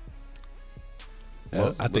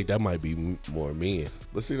 I think that might be more men.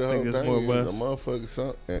 But see, the whole thing is a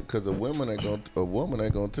motherfucker, because a woman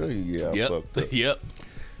ain't gonna tell you, yeah, I fucked up. Yep.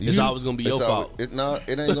 It's always gonna be your fault. It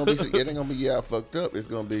ain't gonna be yeah, I fucked up. It's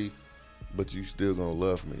gonna be, but you still gonna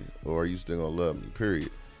love me, or you still gonna love me. Period.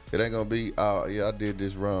 It ain't gonna be, oh yeah, I did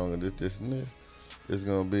this wrong and this and this. It's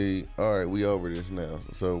gonna be, all right, we over this now,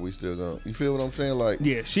 so we still gonna. You feel what I'm saying? Like,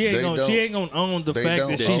 yeah, she ain't gonna own the fact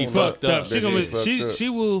that she fucked up.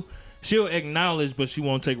 She'll acknowledge, but she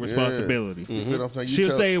won't take responsibility. You feel what I'm saying? She'll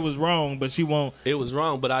say it was wrong, but she won't. It was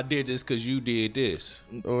wrong, but I did this because you did this.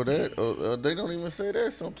 Or that. They don't even say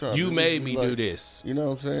that sometimes. You made me do this. You know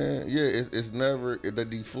what I'm saying? Yeah, it's never, the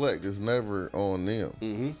deflect is never on them.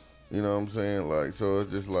 Mm-hmm. You know what I'm saying? Like, so it's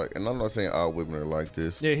just like, and I'm not saying all women are like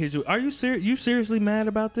this. Yeah, are you serious? You seriously mad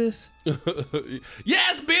about this?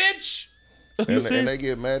 Yes, bitch! And they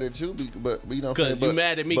get mad at you, but you know what I'm saying? Because you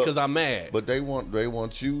mad at me because I'm mad. But they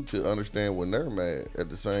want you to understand when they're mad at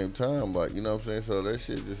the same time. Like, you know what I'm saying? So that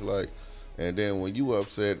shit just like, and then when you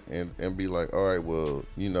upset and be like, all right, well,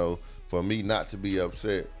 you know, for me not to be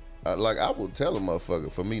upset, like I will tell a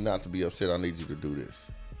motherfucker, for me not to be upset, I need you to do this.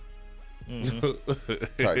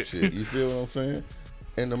 Mm-hmm. Type shit. You feel what I'm saying?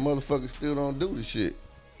 And the motherfucker still don't do the shit.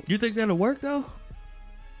 You think that'll work though?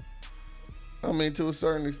 I mean, to a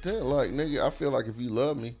certain extent, like, nigga, I feel like if you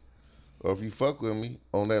love me or if you fuck with me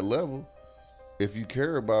on that level, if you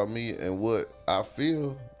care about me and what I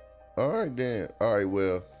feel, all right, then, all right,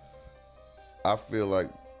 well, I feel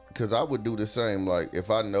like, because I would do the same, like,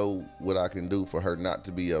 if I know what I can do for her not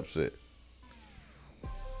to be upset.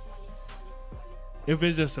 If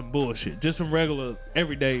it's just some bullshit, just some regular,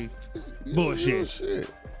 everyday bullshit. Shit.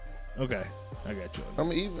 Okay, I got you. I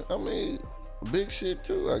mean, big shit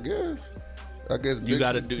too, I guess. You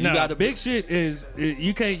gotta do. Big shit is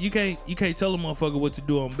you can't tell a motherfucker what to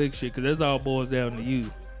do on big shit because that's all boils down to you.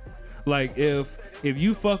 Like if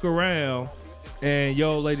you fuck around and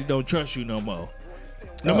your old lady don't trust you no more,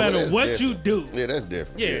 no matter what you do. Yeah, that's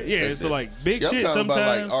different. Yeah. So like big shit I'm talking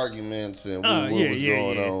sometimes about like arguments and what was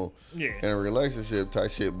going on in a relationship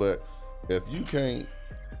type shit. But if you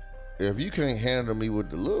can't handle me with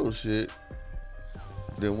the little shit,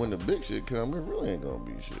 then when the big shit come, it really ain't gonna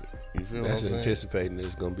be shit. You feel That's what I'm anticipating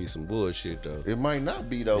there's gonna be some bullshit though. It might not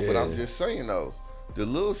be though, but I'm just saying though, the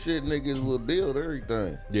little shit niggas will build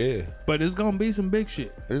everything. Yeah, but it's gonna be some big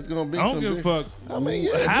shit. It's gonna be. I don't give a fuck. I mean,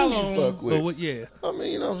 yeah, how long? You fuck with. But what? Yeah. I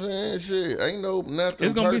mean, you know what I'm saying? Shit, ain't no nothing.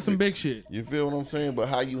 It's gonna perfect. be some big shit. You feel what I'm saying? But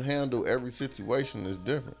how you handle every situation is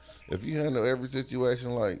different. If you handle every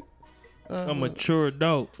situation like a mature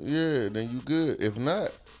adult, yeah, then you good. If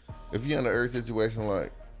not, if you handle every situation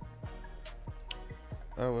like,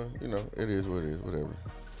 oh well, you know, it is what it is, whatever.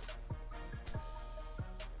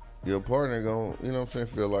 Your partner gon', you know what I'm saying,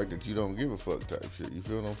 feel like that you don't give a fuck type shit. You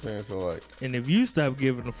feel what I'm saying? So like, and if you stop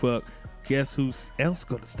giving a fuck, guess who's else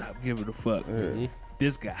gonna stop giving a fuck? Yeah.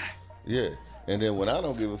 This guy. Yeah. And then when I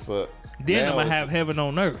don't give a fuck, then I'm gonna have heaven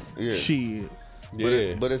on earth. Yeah. Shit.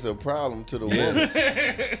 Yeah. But it's a problem to the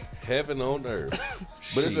woman. Heaven on earth.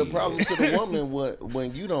 But it's a problem to the woman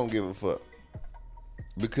when you don't give a fuck.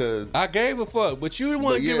 because I gave a fuck, but you didn't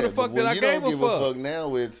want to give a fuck that I gave a fuck. You don't give a fuck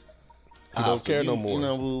now. It's you don't care no more. You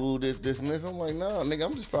know, this and this. I'm like, nah, nigga,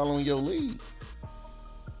 I'm just following your lead.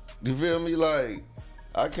 You feel me? Like,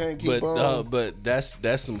 I can't keep on. But that's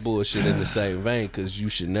some bullshit in the same vein, because you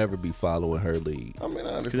should never be following her lead. I mean, I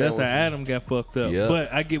understand. That's how Adam got fucked up. Yep.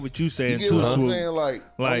 But I get what you saying, you get too, what I'm Swoop. saying? Like,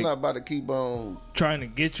 I'm not about to keep on trying to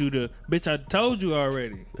get you to, bitch, I told you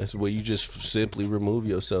already. That's where you just simply remove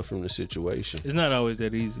yourself from the situation. It's not always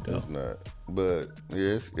that easy, though. It's not. But,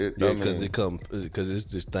 yes, because it's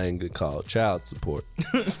this thing called child support.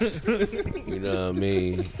 You know what I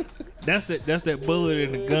mean? That's that bullet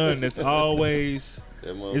in the gun that's always...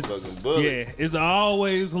 That motherfucking bullet. Yeah, it's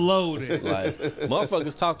always loaded. Like,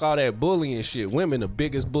 motherfuckers talk all that bullying shit. Women the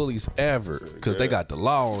biggest bullies ever, because they got the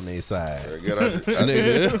law on their side.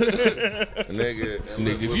 Nigga,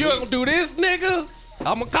 if you don't do this, nigga,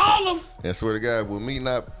 I'ma call him. And swear to God, with me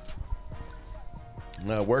not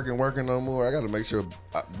working no more, I got to make sure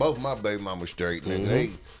both my baby mamas straight.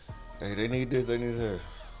 Nigga, they need this, they need that.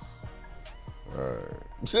 All right.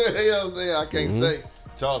 You know what I'm saying? I can't say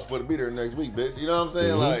Charles supposed to be there next week, bitch. You know what I'm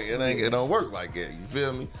saying? Like, it don't work like that. You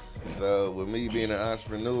feel me? So with me being an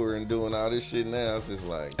entrepreneur and doing all this shit now, it's just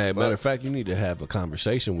like, hey, matter of fact, you need to have a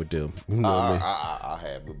conversation with them. You know what I mean? I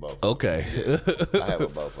have with both. Okay. Yeah. I have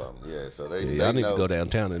with both of them. Yeah. So they I need know. to go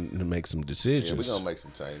downtown and make some decisions. Yeah, we're gonna make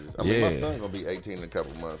some changes. I mean, my son gonna be 18 in a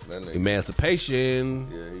couple months. And that nigga, Emancipation.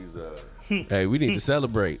 Yeah, he's Hey, we need to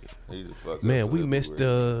celebrate. He's a fuck. Man, we missed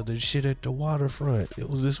the shit at the waterfront. It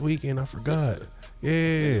was this weekend. I forgot.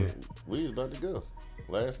 Yeah. We was about to go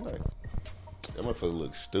last night. That motherfucker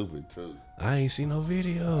looks stupid too. I ain't seen no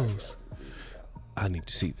videos. I need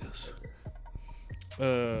to see this.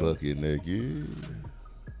 Bucket naked.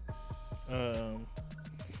 Yeah,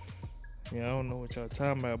 I don't know what y'all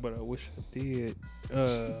talking about, but I wish I did.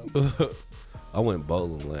 I went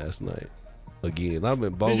bowling last night. Again, I've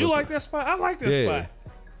been bowling. Did you like that spot? I like that spot.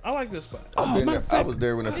 I like this spot. I was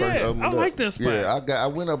there when it first opened up. I like that spot. Yeah, I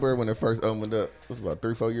went up there when it first opened up. It was about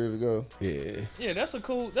 3-4 years ago. Yeah. Yeah, that's a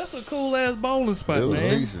cool ass bowling spot, It was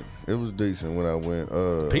man. decent. It was decent when I went.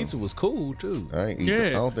 Pizza was cool too. I ain't eat. Yeah. I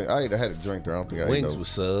don't think I had a drink there. I don't think I ate Wings was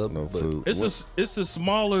sub. no but food. It's a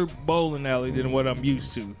smaller bowling alley than what I'm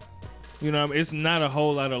used to. You know what I mean? It's not a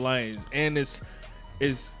whole lot of lanes, and it's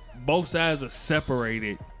both sides are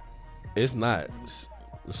separated. It's not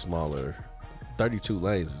smaller. 32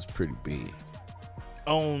 lanes is pretty big.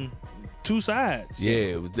 On two sides.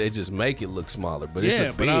 Yeah, they just make it look smaller, but it's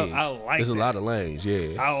a big. I like There's that. a lot of lanes.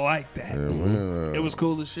 Yeah. I like that. Yeah, man, It was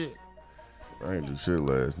cool as shit. I ain't do shit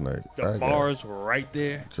last night. The bars were right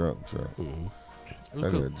there. Drunk. It I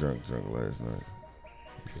was cool. got drunk last night.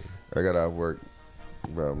 I got out of work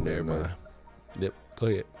about Never midnight. mind. Yep. Go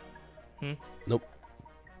ahead. Nope.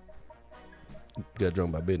 Got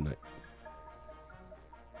drunk by midnight.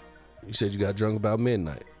 You said you got drunk about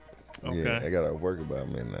midnight. Okay. Yeah, I got out of work about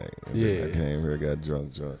midnight. And Yeah. then I came here, got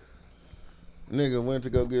drunk. Nigga went to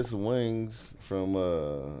go get some wings from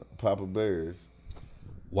Papa Bear's.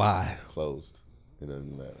 Why? Closed. It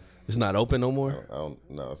doesn't matter. It's not open no more?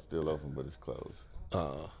 No, it's still open, but it's closed.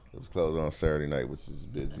 It was closed on Saturday night, which is the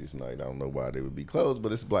busiest night. I don't know why they would be closed,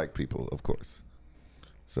 but it's black people, of course.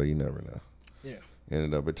 So you never know. Yeah.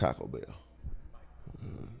 Ended up at Taco Bell.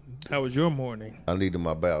 How was your morning? I needed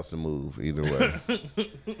my bowels to move either way.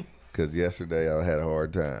 Because yesterday I had a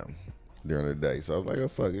hard time during the day. So I was like, oh,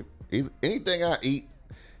 fuck it. Anything I eat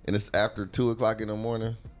and it's after 2 o'clock in the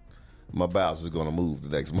morning, my bowels is going to move the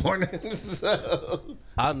next morning. So.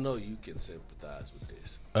 I know you can sympathize with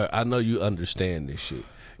this. I know you understand this shit.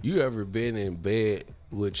 You ever been in bed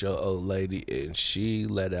with your old lady and she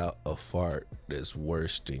let out a fart that's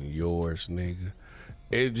worse than yours, nigga?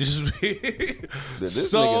 It just be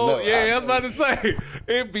so, yeah, I was about to say,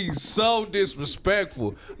 it be so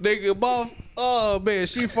disrespectful. Nigga, oh man,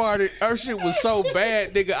 she farted, her shit was so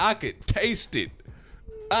bad, nigga, I could taste it.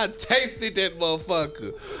 I tasted that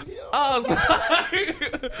motherfucker. I was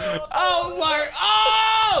like,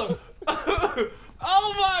 oh!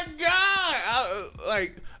 Oh my God!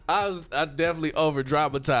 I definitely over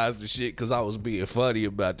dramatized the shit because I was being funny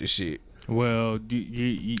about the shit. Well,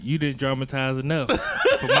 you didn't dramatize enough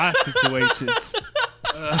for my situations.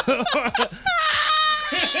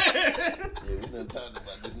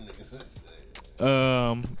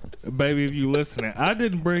 Baby, if you listening, I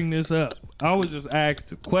didn't bring this up. I was just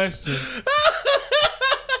asked a question,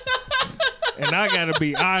 and I gotta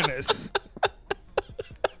be honest.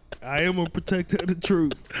 I am a protector of the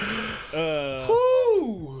truth.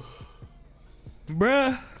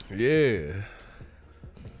 Bruh. Yeah.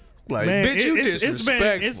 Like, Man, bitch, you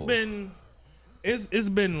disrespectful. It's been it's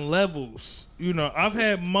been levels. You know, I've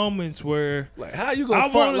had moments where Like, how you gonna I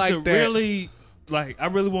fuck wanted like to that? really, like, I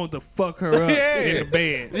really wanted to fuck her up in the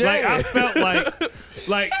bed. Yeah. Like, I felt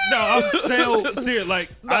like, no, I'm so serious. Like,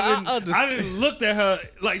 I didn't look at her.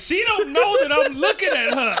 Like, she don't know that I'm looking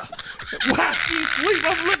at her while she sleep.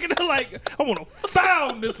 I'm looking at her like, I want to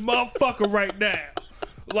found this motherfucker right now.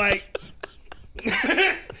 Like,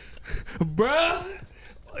 bruh.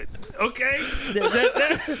 Okay,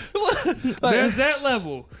 there's that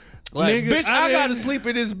level. Like, Nigga, bitch, I gotta didn't- sleep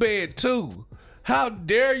in this bed too. How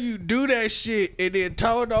dare you do that shit and then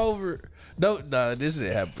turn over? No, this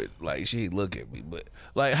didn't happen. Like, she ain't look at me, but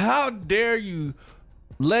like, how dare you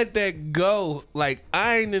let that go? Like,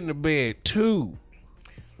 I ain't in the bed too.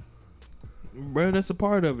 Bro, that's a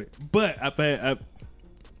part of it. But I've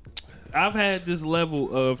had this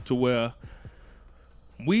level of to where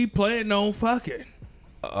we plan on fucking.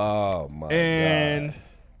 Oh my And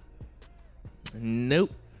god.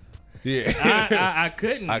 nope. Yeah. I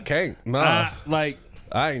couldn't. I can't. Nah. I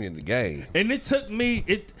ain't in the game. and it took me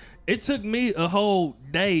a whole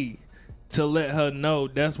day to let her know.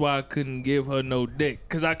 That's why I couldn't give her no dick.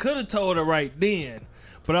 Cause I could have told her right then.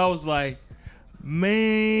 But I was like,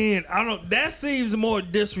 man, that seems more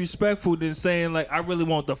disrespectful than saying like I really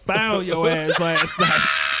want to foul your ass last night.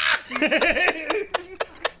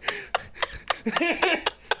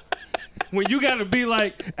 When you gotta be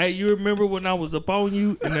like, hey, you remember when I was up on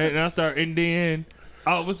you? And then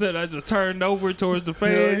all of a sudden I just turned over towards the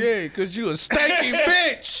fan. Hell yeah, cause you a stanky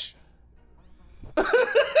bitch.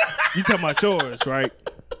 You talking about yours, right?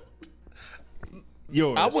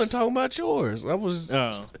 Yours. I wasn't talking about yours. I was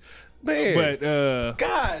Oh. man. But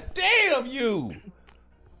God damn you.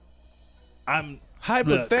 I'm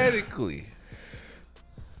Hypothetically.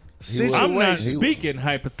 I'm not He- speaking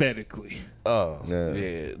hypothetically. Oh, Yeah.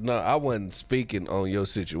 yeah. No, I wasn't speaking on your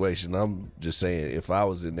situation. I'm just saying if I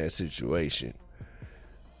was in that situation,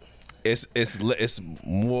 it's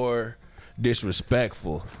more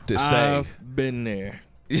disrespectful to say. I've been there.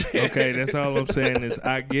 Okay, that's all I'm saying is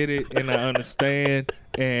I get it and I understand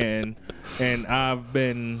and I've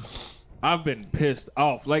been pissed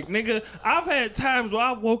off. Like, nigga, I've had times where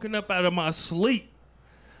I've woken up out of my sleep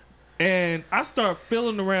and I start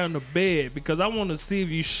feeling around the bed because I want to see if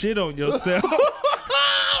you shit on yourself.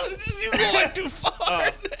 You going too far.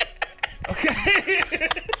 Okay.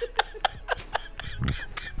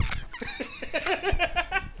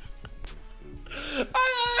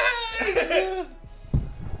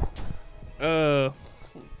 All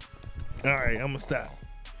right, I'm gonna stop.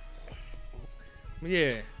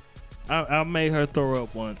 Yeah, I made her throw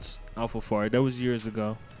up once off a fart. That was years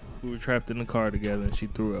ago. We were trapped in the car together and she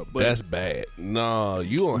threw up. But That's bad. No,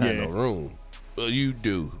 you don't have Yeah. no room. Well, you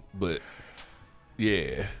do, but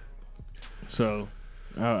yeah. so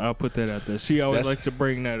I'll put that out there. She always That's- likes to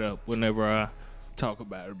bring that up whenever I talk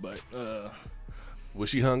about it. But Was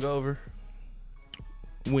she hungover?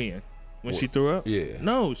 when she threw up? Yeah.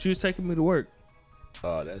 No, she was taking me to work.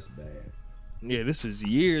 Oh, that's bad. Yeah, this is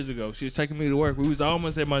years ago. She was taking me to work. We was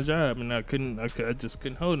almost at my job, and I just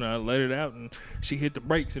couldn't hold her. I let it out, and she hit the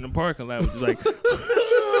brakes in the parking lot. Just like, cause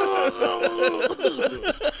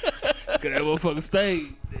that motherfucker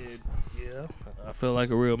stayed. And yeah, I felt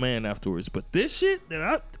like a real man afterwards. But this shit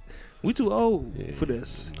we too old for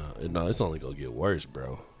this, No, it's only gonna get worse,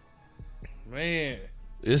 bro. man.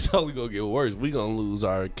 It's only gonna get worse. We gonna lose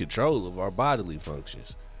our control of our bodily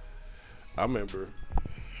functions. I remember.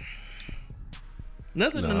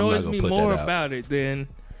 Nothing No, I'm annoys not gonna me put more that out. about it than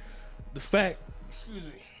the fact,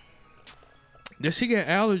 that she got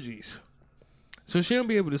allergies, so she don't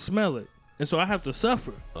be able to smell it, and so I have to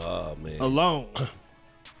suffer Oh man, alone.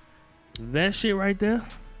 That shit right there.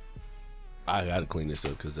 I gotta clean this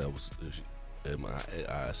up because that was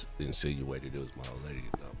I insinuated it was my old lady.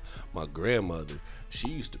 My grandmother, she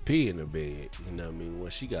used to pee in her bed. You know what I mean? When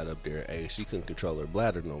she got up there, she couldn't control her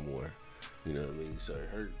bladder no more. You know what I mean? So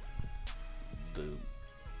the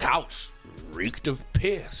couch reeked of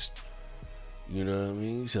piss. You know what I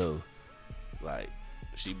mean? So, like,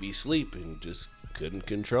 she'd be sleeping, just couldn't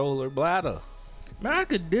control her bladder. Man, I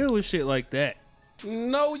could deal with shit like that.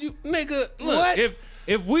 No, you nigga, Look, what?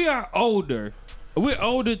 if we are older, we're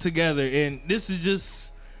older together, and this is just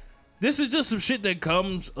some shit that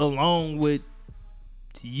comes along with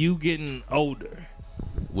you getting older.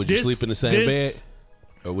 Would you this- sleep in the same this- bed,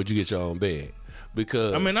 or would you get your own bed?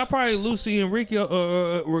 Because I mean, I probably Lucy and Ricky, Ricky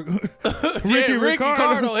Ricardo.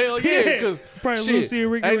 Ricardo, hell yeah, because probably Lucy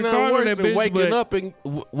and Ricky ain't nothing Ricardo. worse That than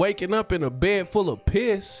bitch, waking up in a bed full of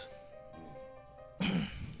piss.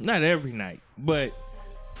 not every night, but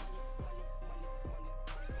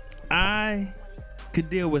I could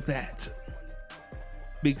deal with that.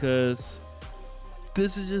 because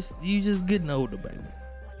this is just you just getting older, baby.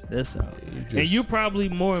 That's all. And you're probably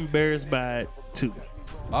more embarrassed by it too.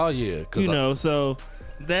 Oh yeah, You know, so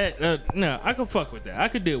that no, I can fuck with that. I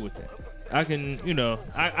could deal with that. I can,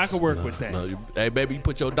 I can work with that. Hey, baby, you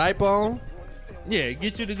put your diaper on. Yeah,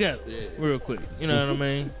 get you together real quick. You know what I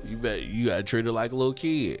mean? You gotta treat her like a little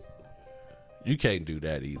kid. You can't do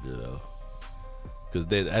that either though, because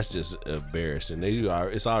that's just embarrassing.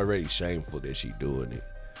 It's already shameful that she doing it.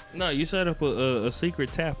 No, you set up a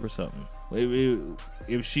secret tap or something.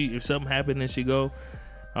 If something happened and she go,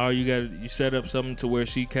 you set up something to where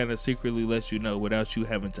she kind of secretly lets you know without you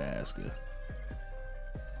having to ask her.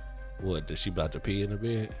 What, that she about to pee in the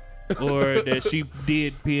bed? Or that she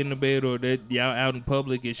did pee in the bed, or that y'all out in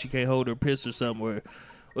public and she can't hold her piss or something,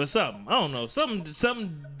 or something. I don't know. Something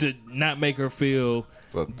to not make her feel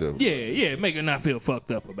fucked up. Yeah, make her not feel fucked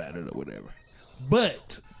up about it or whatever.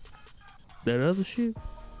 But that other shit,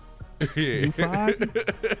 you fired,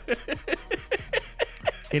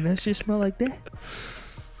 and that shit smell like that.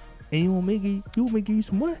 And you want me to give you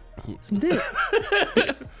some what? Some dick.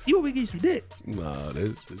 You want me to give you some dick? Nah,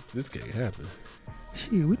 this can't happen.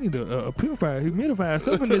 Shit, we need a purifier, humidifier,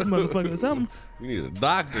 something in this motherfucker, something. We need a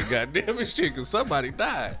doctor, goddamn it, shit, because somebody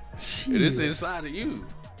died. Shit. And it's inside of you.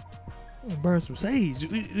 Burn some sage.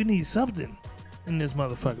 We need something in this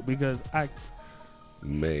motherfucker because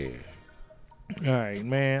Man. All right,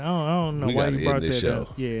 man. I don't know why you brought that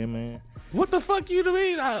up. Yeah, man. What the fuck you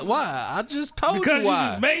mean? Why? I just told because you why. You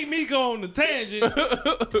just made me go on the tangent.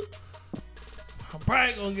 I'm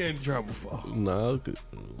probably gonna get in trouble for. No,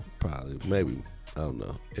 probably, maybe. I don't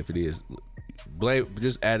know. If it is,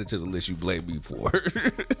 just add it to the list you blame me for. It's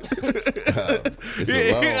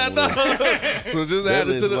a long list. So just That add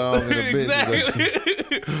it to list long in a bitch,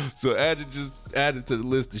 exactly. So add it to the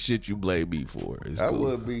list of shit you blame me for. It's I cool.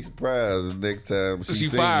 wouldn't be surprised if next time she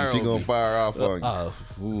gonna fire off on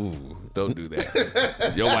you. Don't do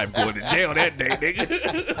that. Your wife going to jail that day, nigga.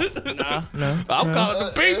 No. I'm calling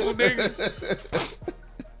the people, nigga.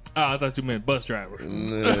 Oh, I thought you meant bus driver. You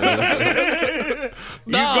No,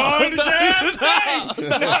 going to jail?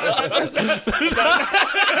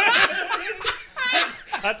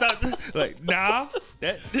 I thought, like, nah.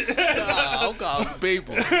 I'm calling the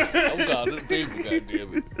people. I'm calling the people,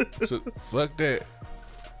 goddammit. So, fuck that.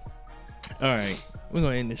 All right. We're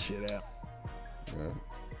going to end this shit out.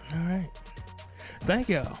 Yeah. All right. Thank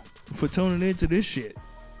y'all for tuning into this shit.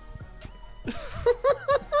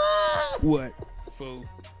 What? Fool.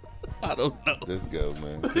 I don't know. Let's go,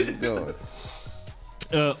 man. Keep going.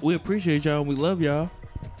 We appreciate y'all and we love y'all.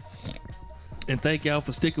 And thank y'all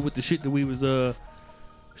for sticking with the shit that we was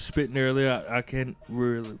spitting earlier. I can't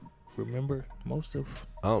really remember most of.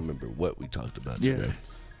 I don't remember what we talked about Yeah. today.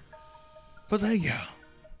 But thank y'all.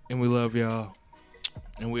 And we love y'all.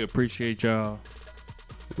 And we appreciate y'all.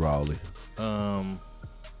 Raleigh. I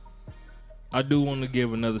do want to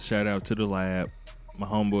give another shout out to the lab, my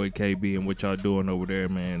homeboy KB, and what y'all doing over there,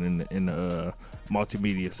 man, in the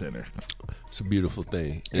multimedia center. It's a beautiful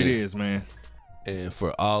thing. It is, man. And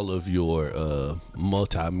for all of your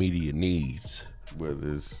multimedia needs,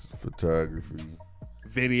 Whether it's photography,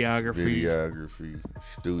 Videography,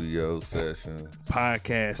 studio session,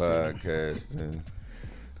 podcasting.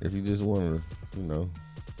 If you just want to,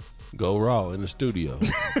 go raw in the studio.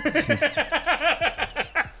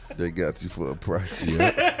 they got you for a price.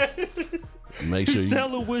 Yeah. Make sure you Tell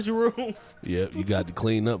them which room. Yep, you got to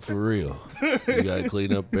clean up for real. You got to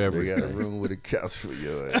clean up They everything. got a room with a couch for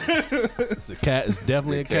your ass. It's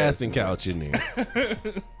definitely a casting couch in there.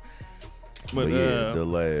 But yeah, the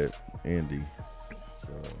lad, Indy.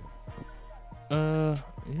 So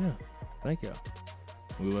Yeah. Thank y'all.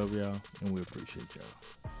 We love y'all and we appreciate y'all.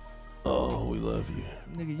 Oh, we love you.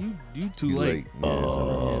 Nigga, you too you late. late.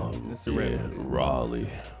 Yeah, It's a wrap. Yeah, Raleigh.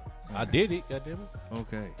 I did it, goddammit.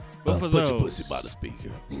 Okay. But for Put those, your pussy by the speaker.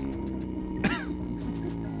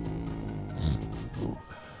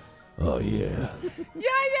 Oh, yeah.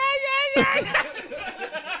 Yeah.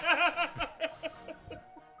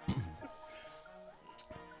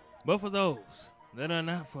 But for those that are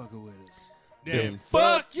not fucking with us, then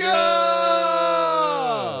Fuck you,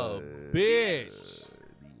 bitch.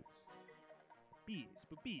 bitch.